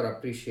like or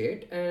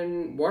appreciate,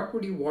 and what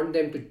would you want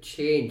them to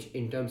change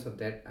in terms of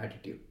their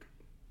attitude?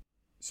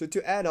 So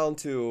to add on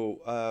to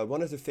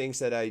one of the things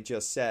that I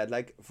just said,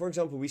 like for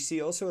example, we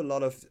see also a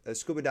lot of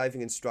scuba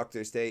diving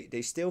instructors.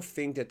 They still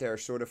think that they're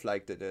sort of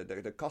like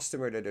the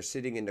customer, that they're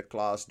sitting in the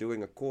class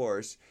doing a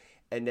course,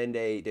 and then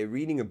they're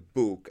reading a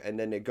book, and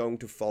then they're going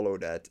to follow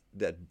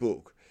that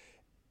book.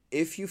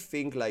 If you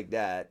think like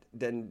that,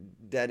 then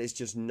that is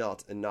just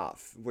not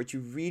enough. What you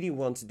really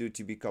want to do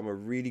to become a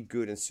really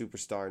good and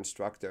superstar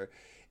instructor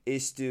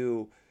is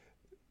to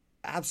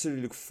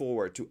absolutely look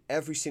forward to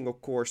every single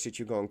course that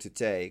you're going to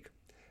take.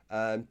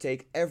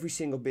 Take every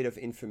single bit of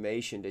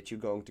information that you're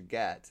going to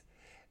get.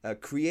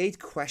 Create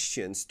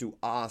questions to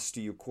ask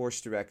to your course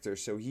director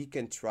so he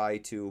can try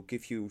to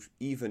give you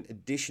even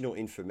additional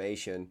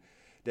information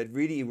that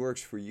really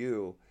works for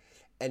you.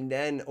 And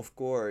then, of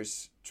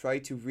course, try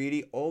to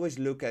really always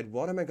look at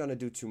what am I going to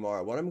do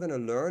tomorrow, what I'm going to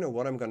learn, or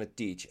what I'm going to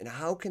teach, and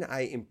how can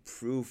I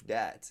improve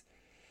that.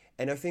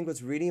 And I think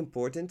what's really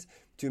important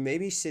to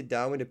maybe sit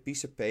down with a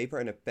piece of paper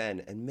and a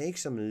pen and make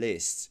some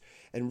lists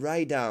and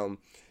write down,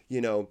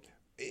 you know,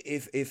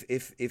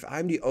 if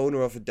I'm the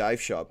owner of a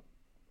dive shop,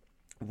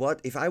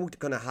 what if I were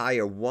gonna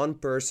hire one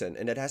person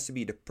and that has to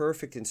be the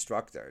perfect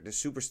instructor, the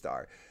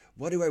superstar?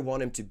 What do I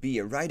want him to be?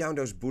 And write down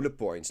those bullet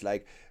points,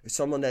 like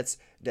someone that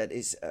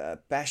is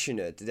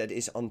passionate, that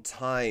is on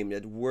time,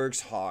 that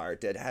works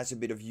hard, that has a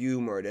bit of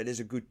humor, that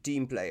is a good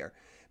team player.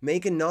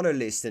 Make another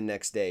list the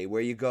next day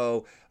where you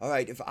go, all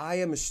right, if I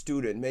am a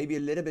student, maybe a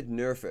little bit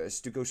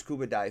nervous to go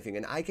scuba diving,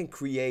 and I can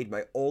create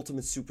my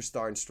ultimate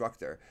superstar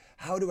instructor,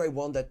 how do I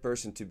want that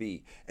person to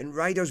be? And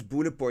write those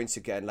bullet points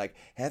again, like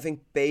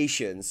having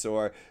patience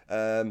or,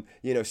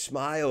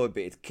 smile a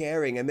bit,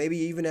 caring, and maybe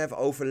even have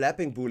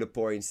overlapping bullet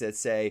points that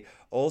say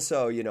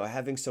also,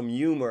 having some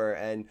humor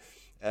and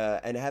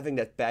having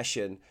that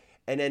passion.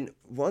 And then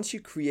once you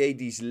create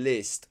these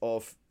lists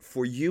of,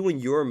 for you in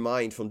your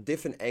mind from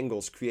different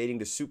angles, creating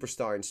the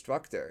superstar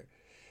instructor,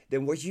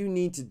 then what you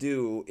need to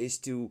do is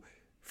to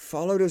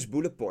follow those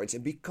bullet points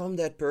and become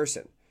that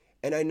person.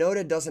 And I know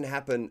that doesn't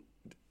happen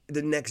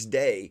the next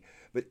day,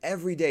 but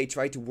every day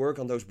try to work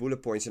on those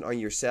bullet points and on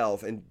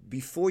yourself. And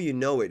before you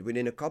know it,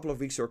 within a couple of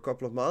weeks or a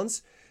couple of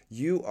months,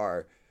 you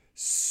are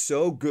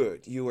so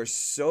good. You are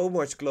so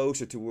much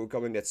closer to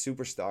becoming that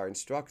superstar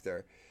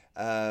instructor.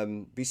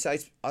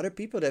 Besides other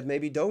people that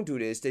maybe don't do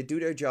this, they do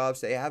their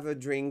jobs, they have a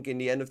drink in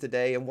the end of the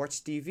day and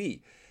watch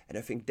TV. And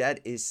I think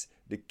that is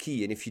the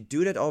key. And if you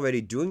do that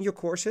already doing your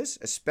courses,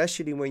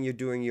 especially when you're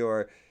doing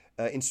your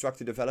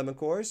instructor development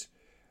course,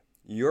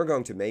 you're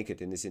going to make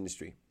it in this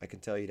industry. I can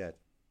tell you that.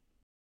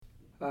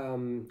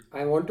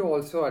 I want to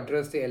also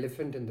address the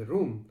elephant in the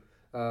room.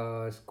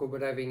 Scuba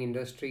diving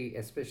industry,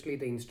 especially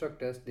the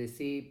instructors, they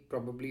see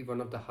probably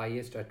one of the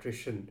highest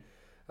attrition.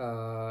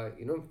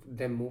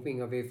 Them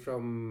moving away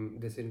from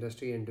this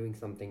industry and doing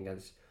something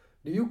else.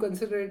 Do you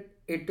consider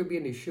it to be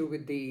an issue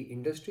with the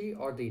industry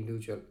or the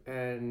individual?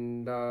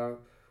 And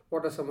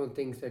what are some of the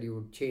things that you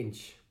would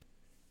change?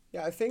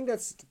 Yeah, I think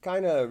that's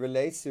kind of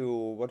relates to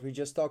what we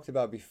just talked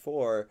about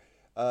before.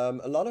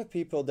 A lot of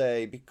people,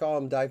 they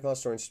become dive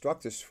master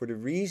instructors for the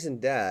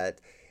reason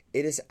that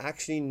it is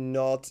actually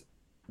not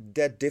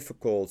that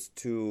difficult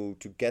to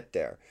get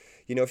there.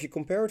 If you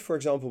compare it, for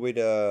example,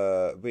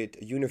 with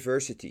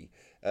university,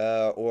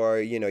 or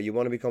you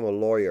want to become a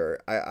lawyer.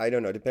 I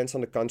don't know, depends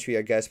on the country,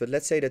 I guess. But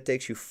let's say that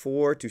takes you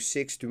 4 to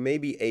 6 to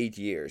maybe 8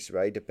 years,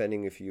 right?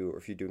 Depending if you're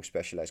doing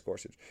specialized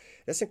courses.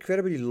 That's an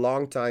incredibly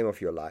long time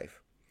of your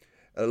life.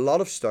 A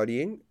lot of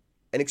studying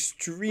and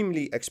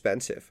extrememly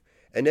expensive.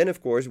 And then,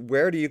 of course,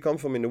 where do you come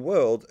from in the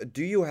world?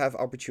 Do you have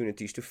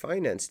opportunities to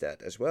finance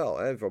that as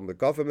well, from the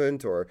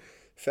government or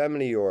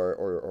family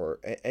or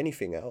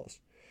anything else?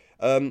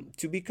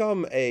 To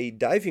become a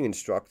diving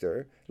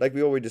instructor, like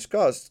we already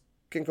discussed,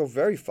 can go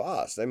very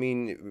fast. I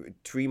mean,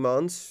 3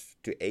 months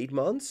to 8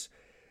 months.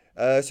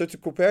 So to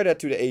compare that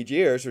to the 8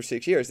 years or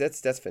 6 years,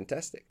 that's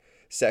fantastic.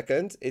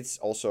 Second, it's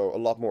also a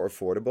lot more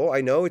affordable.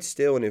 I know it's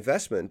still an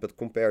investment, but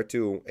compared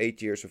to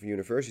 8 years of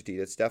university,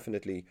 that's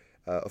definitely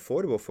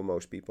affordable for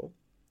most people.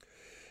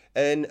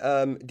 And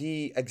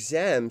the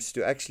exams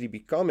to actually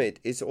become it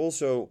is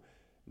also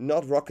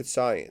not rocket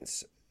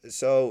science.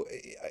 So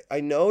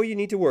I know you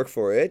need to work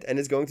for it, and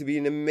it's going to be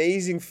an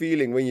amazing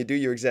feeling when you do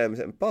your exams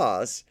and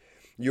pass.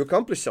 You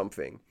accomplish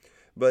something.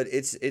 But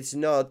it's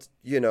not,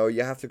 you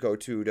have to go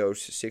to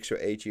those 6 or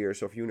 8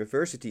 years of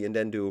university and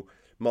then do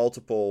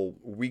multiple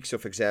weeks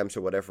of exams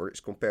or whatever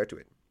is compared to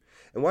it.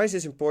 And why is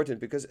this important?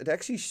 Because it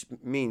actually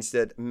means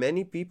that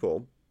many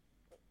people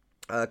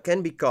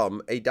can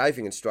become a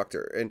diving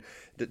instructor. And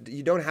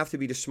you don't have to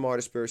be the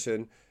smartest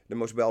person, the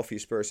most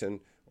wealthiest person,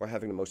 or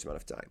having the most amount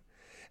of time.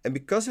 And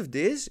because of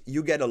this,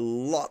 you get a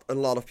lot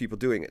of people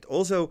doing it.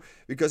 Also,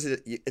 because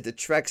it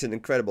attracts an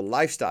incredible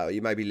lifestyle.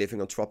 You might be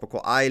living on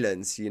tropical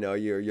islands.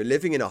 You're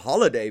living in a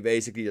holiday,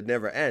 basically, that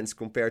never ends,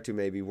 compared to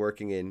maybe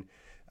working in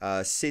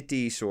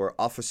cities or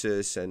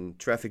offices and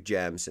traffic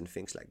jams and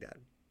things like that.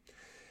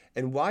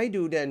 And why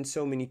do then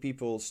so many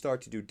people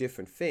start to do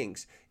different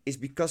things? is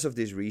because of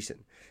this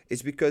reason.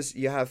 It's because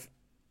you have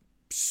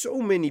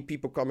so many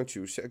people coming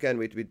to, so again,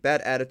 with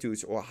bad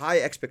attitudes or high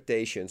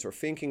expectations, or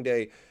thinking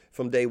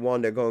from day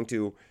one they're going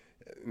to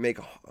make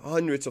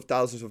hundreds of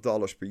thousands of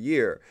dollars per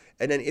year.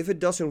 And then if it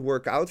doesn't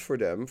work out for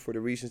them, for the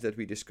reasons that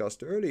we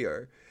discussed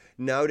earlier,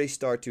 now they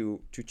start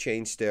to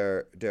change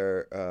their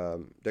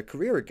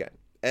career again.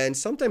 And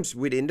sometimes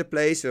within the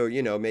place, or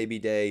maybe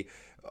they,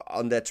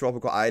 on that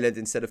tropical island,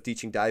 instead of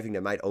teaching diving, they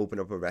might open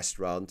up a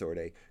restaurant, or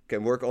they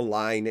can work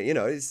online.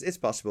 It's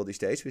possible these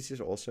days, which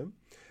is awesome.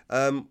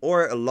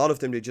 Or a lot of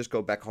them, they just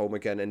go back home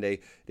again, and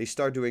they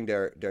start doing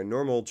their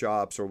normal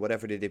jobs or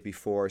whatever they did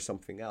before,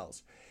 something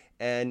else.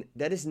 And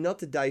that is not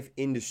the dive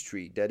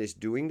industry that is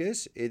doing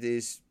this. It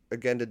is,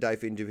 again, the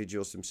dive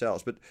individuals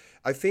themselves. But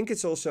I think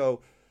it's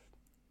also,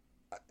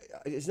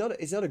 it's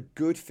not a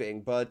good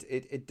thing, but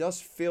it does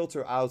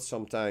filter out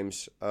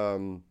sometimes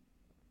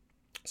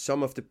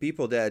some of the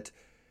people that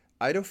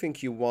I don't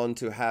think you want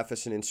to have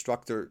as an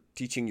instructor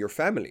teaching your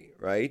family,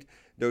 right?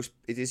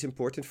 It is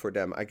important for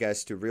them, I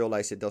guess, to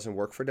realize it doesn't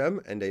work for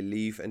them, and they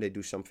leave and they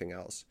do something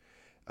else.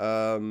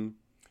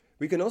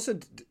 We can also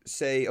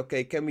say,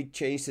 okay, can we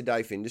change the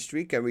dive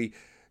industry? Can we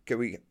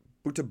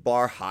put the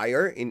bar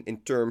higher in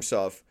terms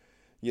of,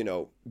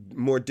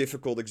 more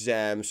difficult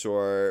exams,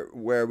 or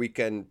where we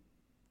can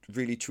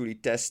really truly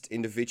test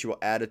individual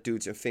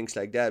attitudes and things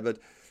like that? But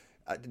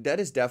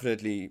that is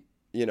definitely,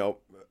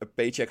 a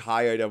paycheck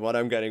higher than what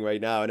I'm getting right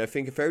now. And I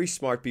think very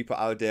smart people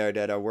out there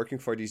that are working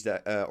for these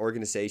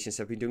organizations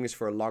have been doing this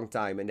for a long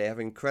time, and they have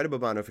an incredible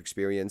amount of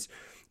experience,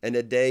 and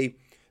that they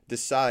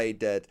decide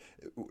that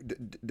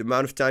the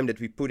amount of time that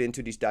we put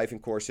into these diving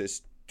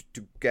courses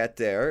to get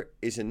there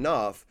is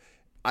enough.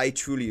 I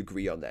truly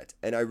agree on that.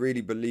 And I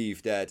really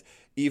believe that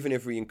even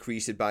if we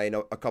increase it by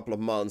a couple of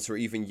months or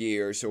even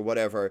years or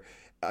whatever,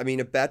 I mean,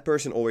 a bad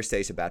person always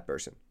stays a bad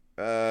person.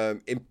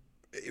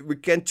 We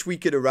can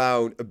tweak it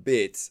around a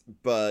bit,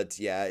 but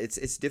yeah,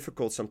 it's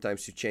difficult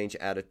sometimes to change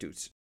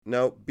attitudes.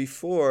 Now,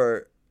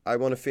 before I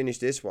want to finish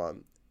this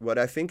one, what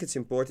I think it's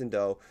important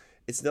though,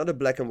 it's not a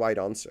black and white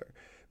answer,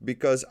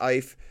 because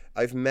I've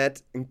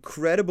met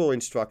incredible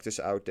instructors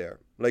out there,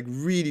 like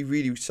really,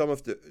 really some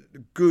of the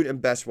good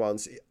and best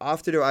ones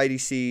after their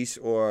IDCs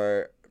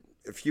or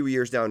a few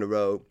years down the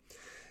road,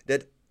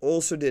 that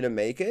also didn't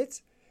make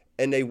it.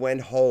 And they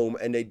went home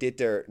and they did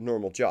their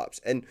normal jobs.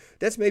 And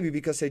that's maybe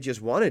because they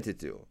just wanted to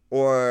do,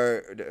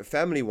 or the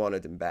family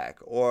wanted them back,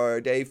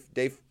 or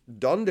they've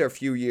done their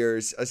few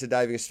years as a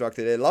diving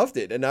instructor, they loved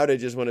it, and now they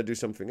just want to do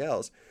something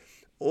else.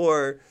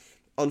 Or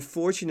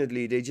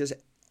unfortunately, they just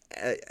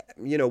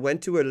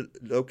went to a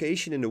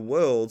location in the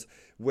world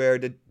where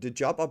the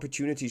job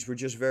opportunities were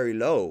just very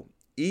low,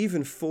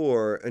 even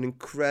for an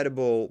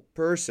incredible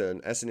person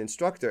as an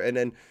instructor. And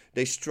then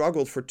they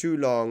struggled for too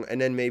long,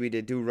 and then maybe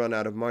they do run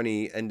out of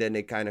money, and then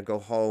they kind of go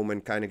home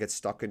and kind of get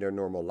stuck in their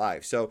normal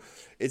life. So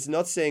it's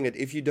not saying that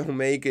if you don't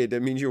make it,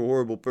 that means you're a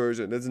horrible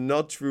person. That's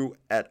not true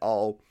at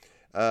all.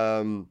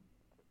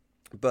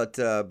 But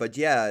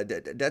yeah,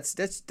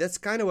 that's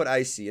kind of what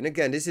I see. And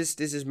again, this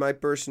is my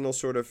personal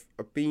sort of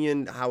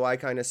opinion, how I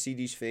kind of see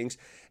these things.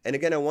 And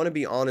again, I want to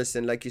be honest,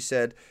 and like you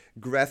said,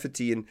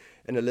 gravity and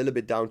a little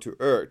bit down to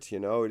earth.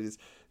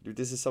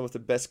 This is some of the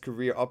best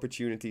career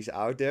opportunities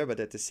out there,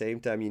 but at the same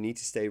time, you need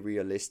to stay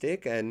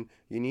realistic, and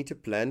you need to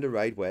plan the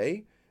right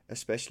way,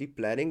 especially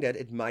planning that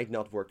it might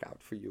not work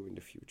out for you in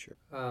the future.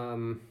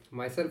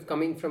 Myself,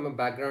 coming from a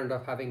background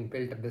of having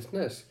built a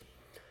business,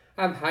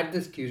 I've had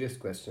this curious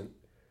question.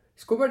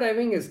 Scuba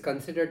diving is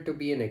considered to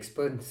be an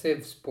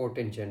expensive sport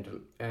in general,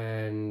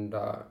 and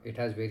it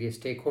has various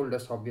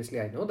stakeholders.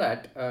 Obviously, I know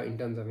that in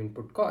terms of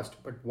input cost,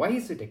 but why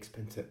is it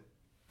expensive?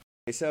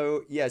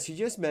 So yes, you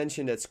just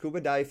mentioned that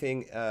scuba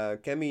diving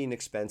can be an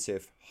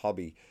expensive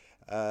hobby,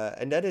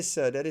 and that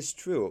is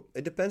true.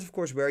 It depends, of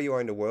course, where you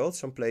are in the world.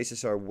 Some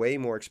places are way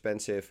more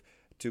expensive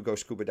to go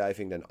scuba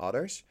diving than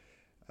others,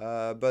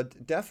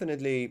 but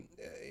definitely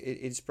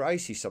it's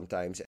pricey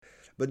sometimes.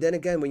 But then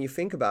again, when you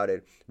think about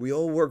it, we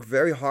all work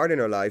very hard in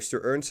our lives to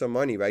earn some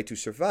money, right, to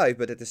survive.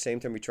 But at the same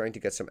time, we're trying to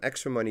get some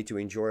extra money to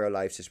enjoy our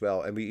lives as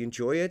well. And we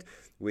enjoy it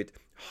with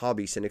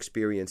hobbies and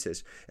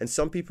experiences. And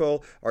some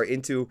people are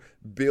into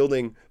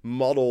building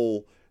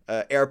model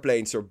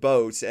airplanes or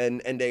boats,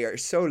 and they are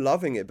so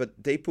loving it,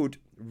 but they put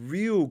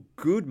real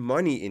good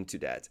money into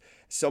that.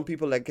 Some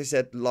people, like I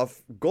said,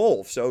 love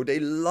golf. So they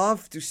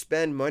love to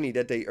spend money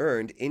that they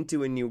earned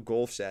into a new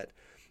golf set.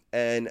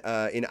 And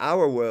in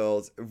our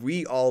world,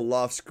 we all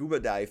love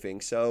scuba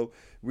diving, so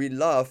we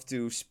love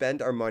to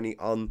spend our money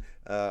on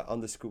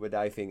the scuba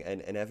diving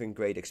and having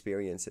great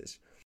experiences.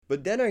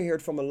 But then I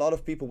heard from a lot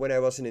of people when I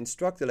was an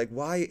instructor, like,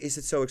 why is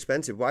it so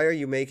expensive? Why are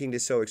you making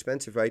this so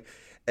expensive, right?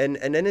 And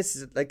then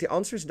it's like the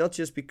answer is not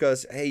just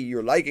because, hey,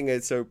 you're liking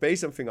it, so pay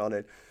something on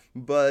it.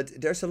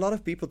 But there's a lot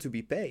of people to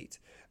be paid.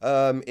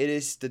 It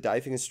is the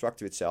diving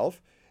instructor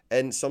itself.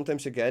 And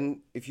sometimes,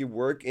 again, if you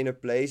work in a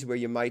place where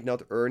you might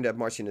not earn that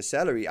much in a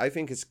salary, I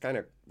think it's kind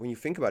of, when you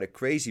think about it,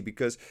 crazy,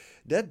 because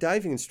that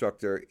diving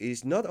instructor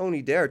is not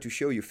only there to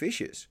show you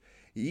fishes.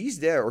 he's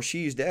there or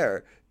she's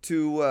there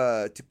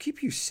to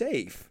keep you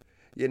safe,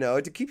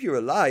 to keep you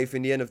alive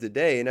in the end of the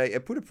day. And I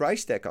put a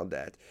price tag on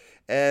that.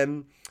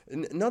 And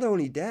not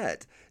only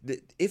that,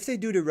 if they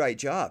do the right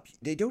job,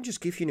 they don't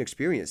just give you an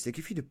experience, they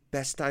give you the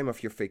best time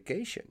of your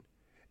vacation.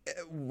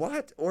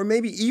 What? Or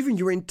maybe even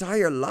your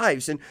entire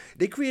lives. And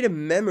they create a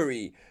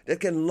memory that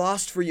can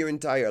last for your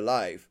entire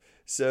life.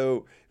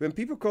 So when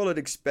people call it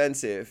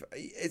expensive,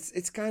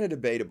 it's kind of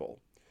debatable.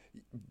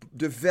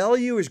 The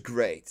value is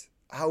great.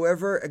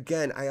 However,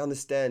 again, I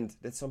understand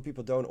that some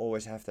people don't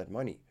always have that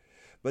money.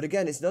 But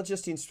again, it's not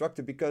just the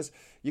instructor, because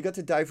you got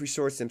the dive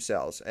resorts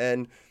themselves.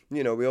 And,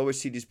 we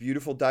always see these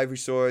beautiful dive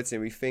resorts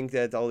and we think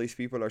that all these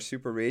people are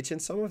super rich.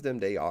 And some of them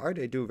they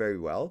do very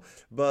well.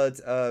 But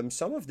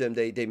some of them,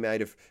 they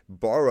might have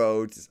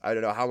borrowed, I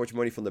don't know how much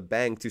money from the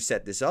bank to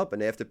set this up. And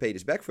they have to pay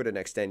this back for the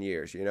next 10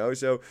 years,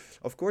 So,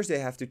 of course, they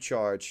have to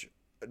charge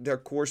their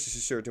courses a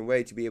certain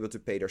way to be able to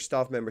pay their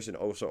staff members and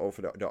also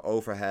over their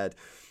overhead.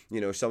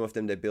 Some of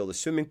them, they build a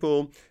swimming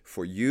pool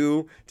for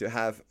you to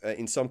have,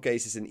 in some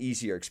cases, an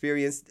easier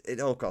experience. It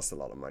all costs a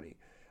lot of money.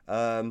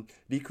 The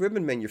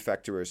equipment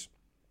manufacturers,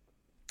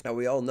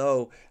 we all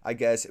know, I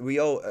guess, we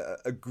all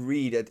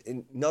agree that,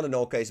 not in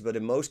all cases, but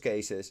in most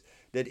cases,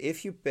 that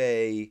if you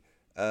pay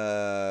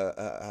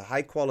a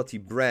high quality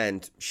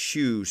brand,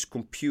 shoes,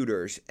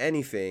 computers,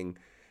 anything,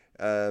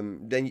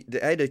 then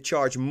they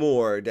charge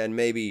more than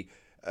maybe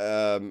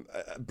a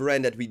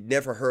brand that we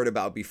never heard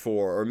about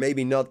before, or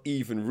maybe not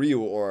even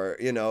real, or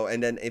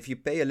and then if you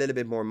pay a little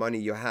bit more money,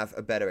 you have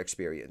a better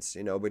experience.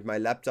 With my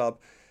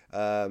laptop,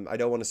 I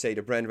don't want to say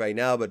the brand right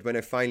now, but when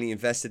I finally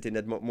invested in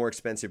that more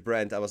expensive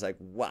brand, I was like,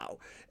 wow.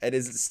 And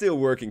it's still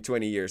working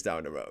 20 years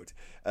down the road.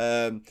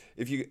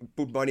 If you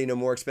put money in a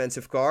more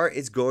expensive car,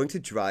 it's going to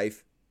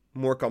drive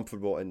more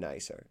comfortable and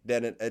nicer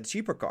than a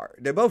cheaper car.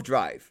 They both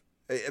drive,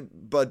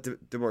 but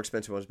the more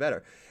expensive one's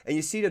better. And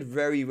you see that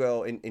very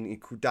well in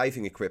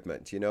diving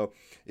equipment.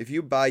 If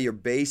you buy your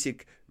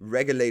basic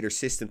regulator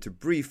system to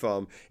breathe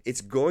from,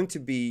 it's going to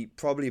be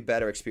probably a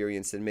better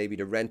experience than maybe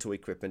the rental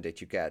equipment that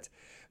you get.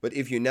 But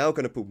if you're now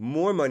going to put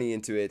more money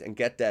into it and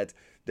get that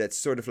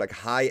sort of like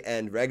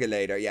high-end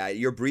regulator, yeah,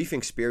 your breathing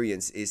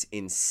experience is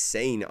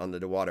insane under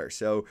the water.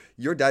 So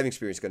your diving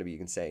experience is going to be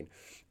insane.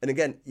 And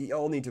again, you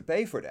all need to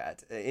pay for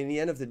that. In the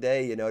end of the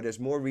day, there's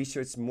more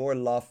research, more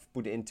love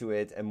put into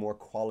it, and more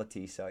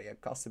quality. So yeah,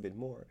 it costs a bit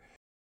more.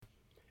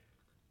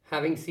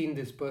 Having seen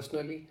this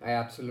personally, I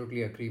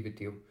absolutely agree with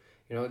you.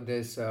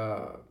 There's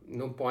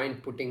no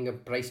point putting a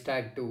price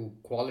tag to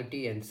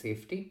quality and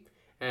safety.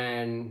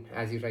 And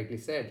as you rightly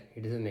said,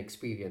 it is an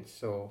experience.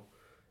 So,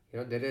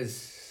 it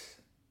is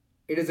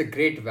a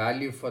great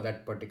value for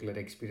that particular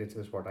experience,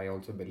 is what I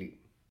also believe.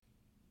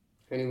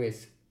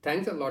 Anyways,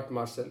 thanks a lot,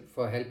 Marcel,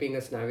 for helping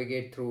us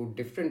navigate through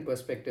different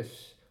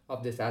perspectives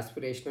of this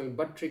aspirational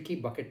but tricky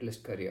bucket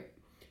list career.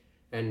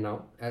 And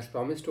now, as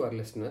promised to our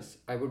listeners,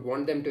 I would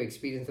want them to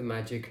experience the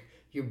magic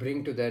you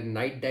bring to their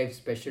night dive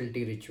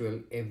specialty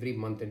ritual every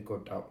month in Koh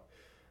Tao.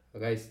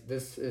 Guys,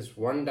 this is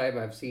one dive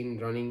I've seen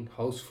running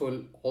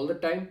houseful all the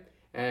time,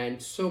 and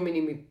so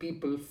many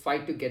people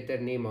fight to get their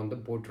name on the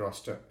boat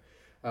roster.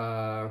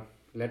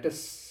 Let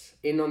us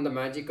in on the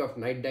magic of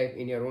night dive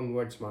in your own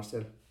words,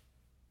 Marcel.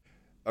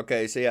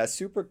 Okay, so yeah,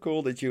 super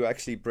cool that you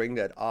actually bring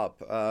that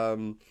up.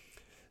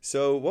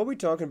 So what we're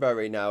talking about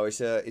right now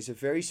is a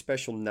very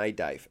special night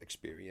dive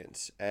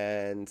experience,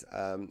 and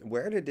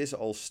where did this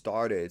all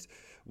started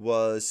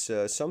was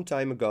some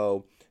time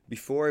ago.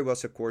 Before I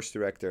was a course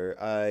director,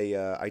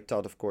 I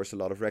taught, of course, a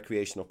lot of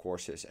recreational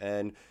courses,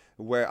 and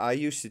where I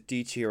used to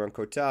teach here on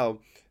Koh Tao,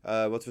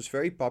 what was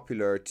very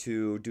popular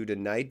to do the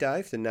night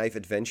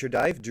adventure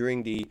dive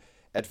during the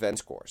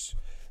advanced course.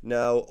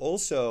 Now,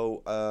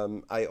 also,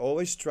 I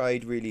always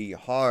tried really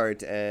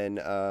hard, and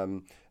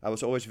I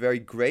was always very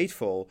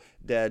grateful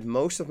that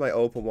most of my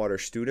open water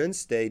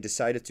students, they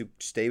decided to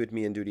stay with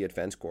me and do the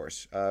advanced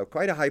course.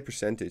 Quite a high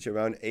percentage,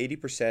 around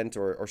 80%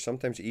 or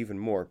sometimes even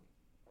more.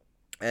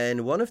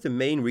 And one of the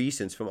main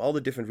reasons, from all the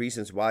different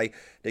reasons why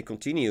they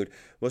continued,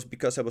 was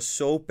because I was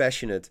so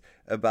passionate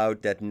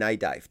about that night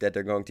dive that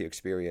they're going to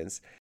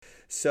experience.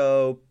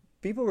 So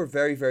people were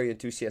very, very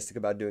enthusiastic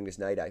about doing this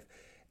night dive.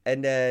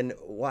 And then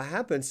what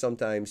happens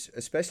sometimes,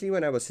 especially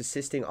when I was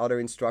assisting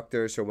other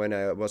instructors or when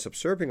I was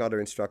observing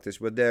other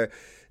instructors, were they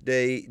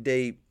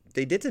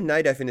did the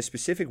night dive in a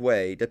specific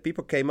way that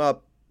people came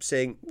up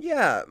saying,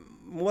 yeah,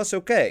 was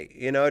okay.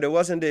 There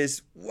wasn't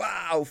this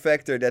wow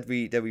factor that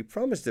we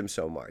promised them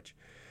so much.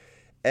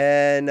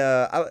 And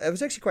I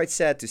was actually quite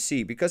sad to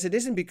see, because it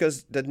isn't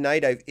because the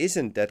night dive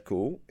isn't that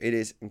cool. It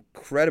is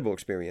incredible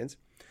experience,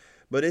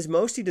 but it's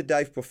mostly the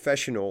dive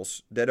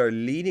professionals that are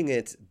leading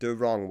it the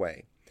wrong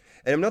way.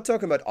 And I'm not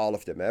talking about all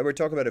of them. We're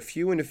talking about a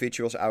few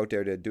individuals out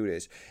there that do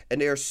this.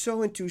 And they are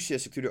so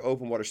enthusiastic to their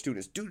open water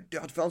students. Do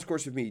the advanced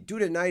course with me. Do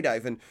the night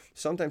dive. And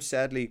sometimes,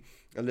 sadly,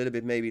 a little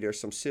bit maybe there's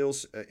some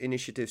sales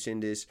initiatives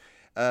in this.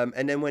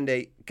 And then when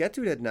they get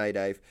to that night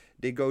dive,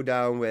 they go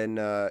down when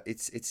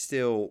it's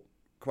still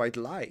quite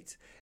light.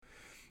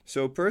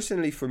 So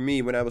personally, for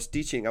me, when I was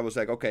teaching, I was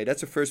like, okay,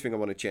 that's the first thing I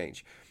want to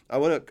change. I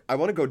want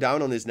to go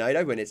down on this night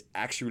dive when it's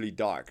actually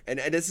dark, and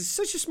this is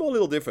such a small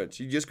little difference.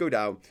 You just go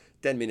down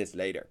 10 minutes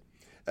later,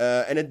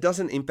 and it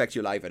doesn't impact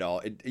your life at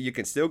all. You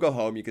can still go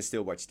home, you can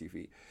still watch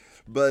TV,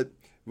 but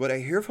what I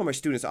hear from my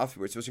students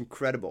afterwards was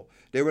incredible.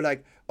 They were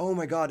like, "Oh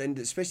my god!" And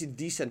especially the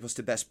descent was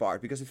the best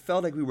part because it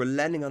felt like we were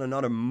landing on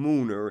another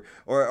moon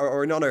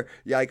or another,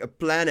 yeah, like a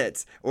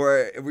planet,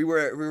 or we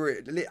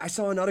were. I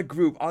saw another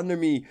group under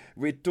me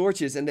with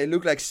torches, and they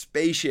looked like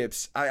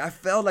spaceships. I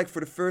felt like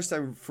for the first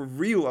time for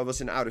real I was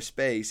in outer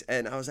space,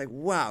 and I was like,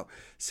 "Wow,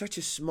 such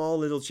a small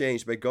little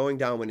change by going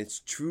down when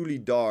it's truly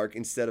dark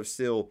instead of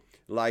still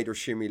light or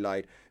shimmy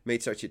light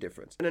made such a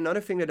difference." And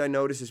another thing that I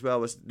noticed as well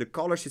was the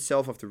colors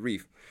itself of the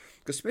reef.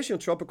 Because especially on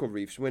tropical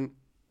reefs, when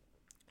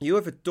you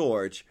have a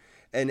torch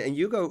and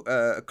you go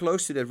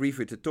close to that reef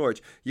with the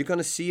torch, you're going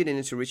to see it in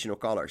its original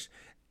colors.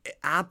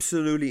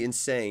 Absolutely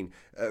insane.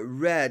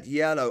 Red,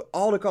 yellow,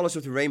 all the colors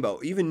of the rainbow,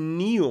 even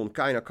neon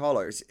kind of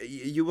colors.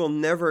 You will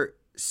never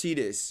see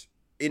this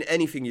in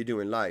anything you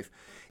do in life.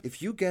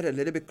 If you get a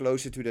little bit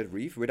closer to that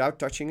reef without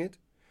touching it,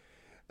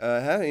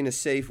 in a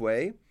safe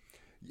way,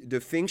 the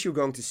things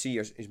you're going to see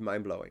is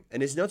mind-blowing.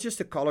 And it's not just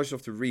the colors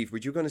of the reef,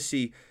 but you're going to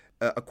see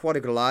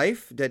aquatic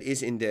life that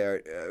is in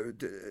there.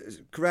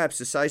 Crabs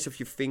the size of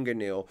your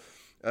fingernail,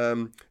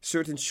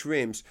 certain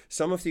shrimps.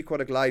 Some of the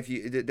aquatic life,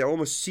 they're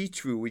almost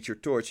see-through with your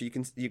torch. So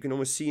you can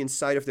almost see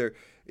inside of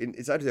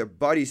their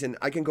bodies. And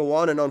I can go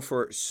on and on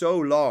for so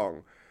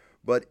long,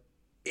 but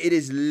it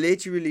is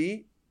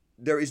literally,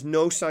 there is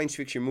no science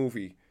fiction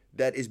movie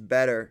that is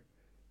better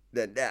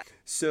than that.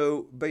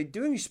 So by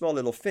doing these small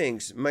little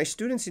things, my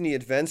students in the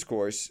advanced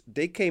course,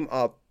 they came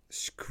up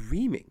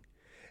screaming.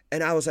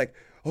 And I was like,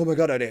 oh my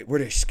God, were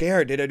they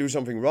scared? Did I do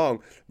something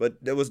wrong?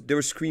 But they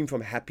were screaming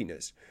from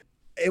happiness.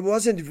 It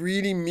wasn't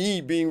really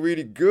me being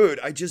really good.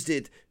 I just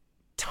did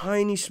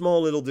tiny,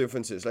 small little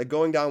differences, like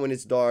going down when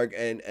it's dark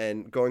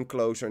and going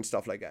closer and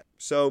stuff like that.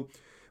 So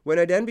when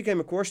I then became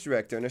a course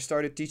director and I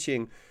started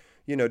teaching,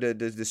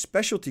 the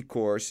specialty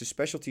course, the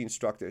specialty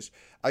instructors,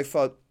 I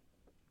thought,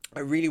 I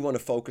really want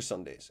to focus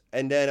on this.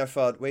 And then I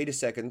thought, wait a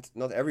second,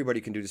 not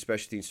everybody can do the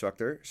specialty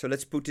instructor. So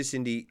let's put this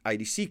in the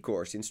IDC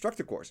course, the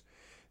instructor course,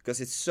 because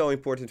it's so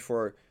important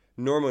for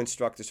normal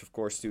instructors, of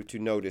course, to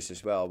know this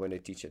as well when they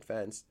teach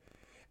advanced.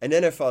 And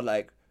then I thought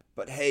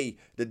but hey,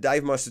 the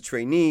dive master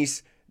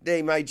trainees,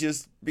 they might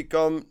just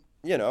become,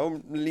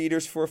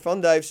 leaders for fun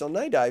dives on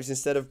night dives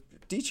instead of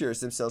teachers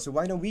themselves. So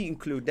why don't we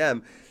include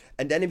them?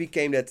 And then it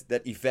became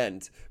that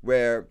event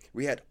where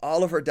we had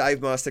all of our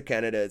dive master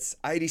candidates,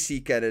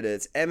 IDC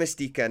candidates,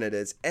 MST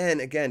candidates, and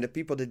again, the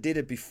people that did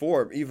it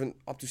before, even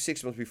up to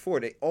 6 months before,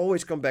 they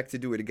always come back to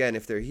do it again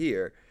if they're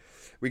here.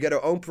 We got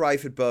our own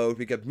private boat,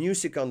 we got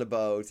music on the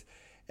boat,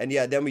 and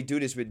then we do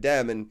this with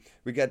them, and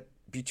we got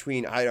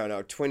between,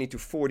 20 to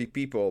 40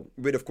 people,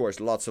 with of course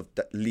lots of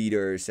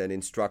leaders and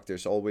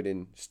instructors, all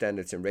within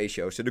standards and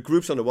ratios. So the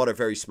groups on the water are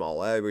very small.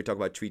 We're talking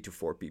about 3 to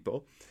 4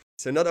 people.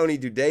 So not only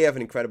do they have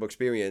an incredible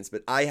experience,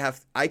 but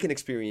I can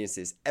experience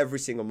this every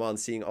single month,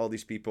 seeing all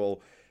these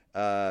people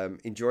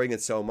enjoying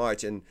it so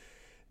much. And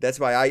that's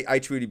why I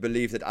truly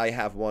believe that I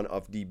have one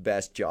of the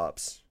best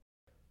jobs.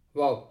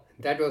 Wow,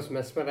 that was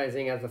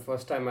mesmerizing as the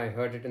first time I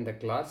heard it in the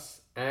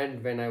class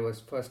and when I was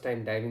first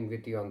time diving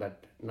with you on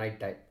that night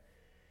dive.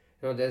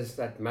 There's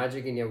that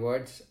magic in your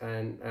words,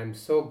 and I'm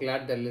so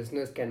glad the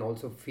listeners can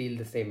also feel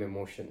the same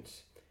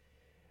emotions.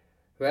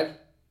 Well,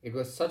 it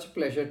was such a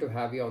pleasure to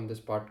have you on this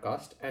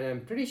podcast, and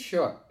I'm pretty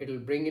sure it'll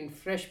bring in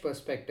fresh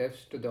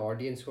perspectives to the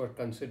audience who are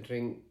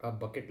considering a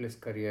bucket list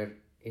career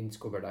in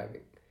scuba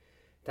diving.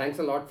 Thanks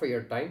a lot for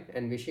your time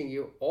and wishing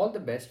you all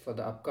the best for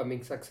the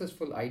upcoming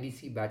successful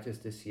IDC batches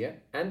this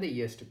year and the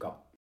years to come.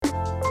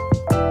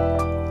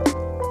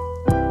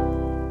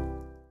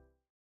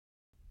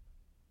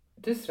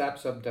 This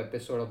wraps up the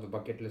episode of the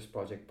Bucket List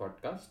Project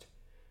podcast.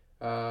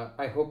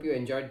 I hope you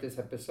enjoyed this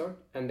episode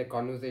and the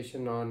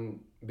conversation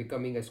on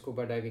becoming a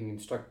scuba diving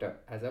instructor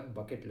as a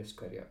bucket list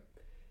career.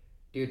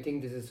 Do you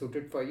think this is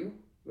suited for you?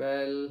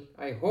 Well,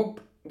 I hope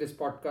this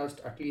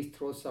podcast at least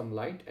throws some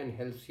light and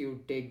helps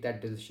you take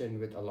that decision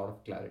with a lot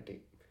of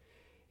clarity.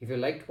 If you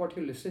liked what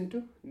you listened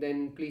to,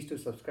 then please do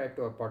subscribe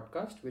to our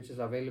podcast, which is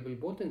available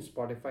both in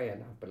Spotify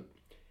and Apple.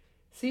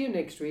 See you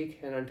next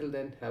week, and until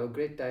then, have a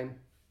great time.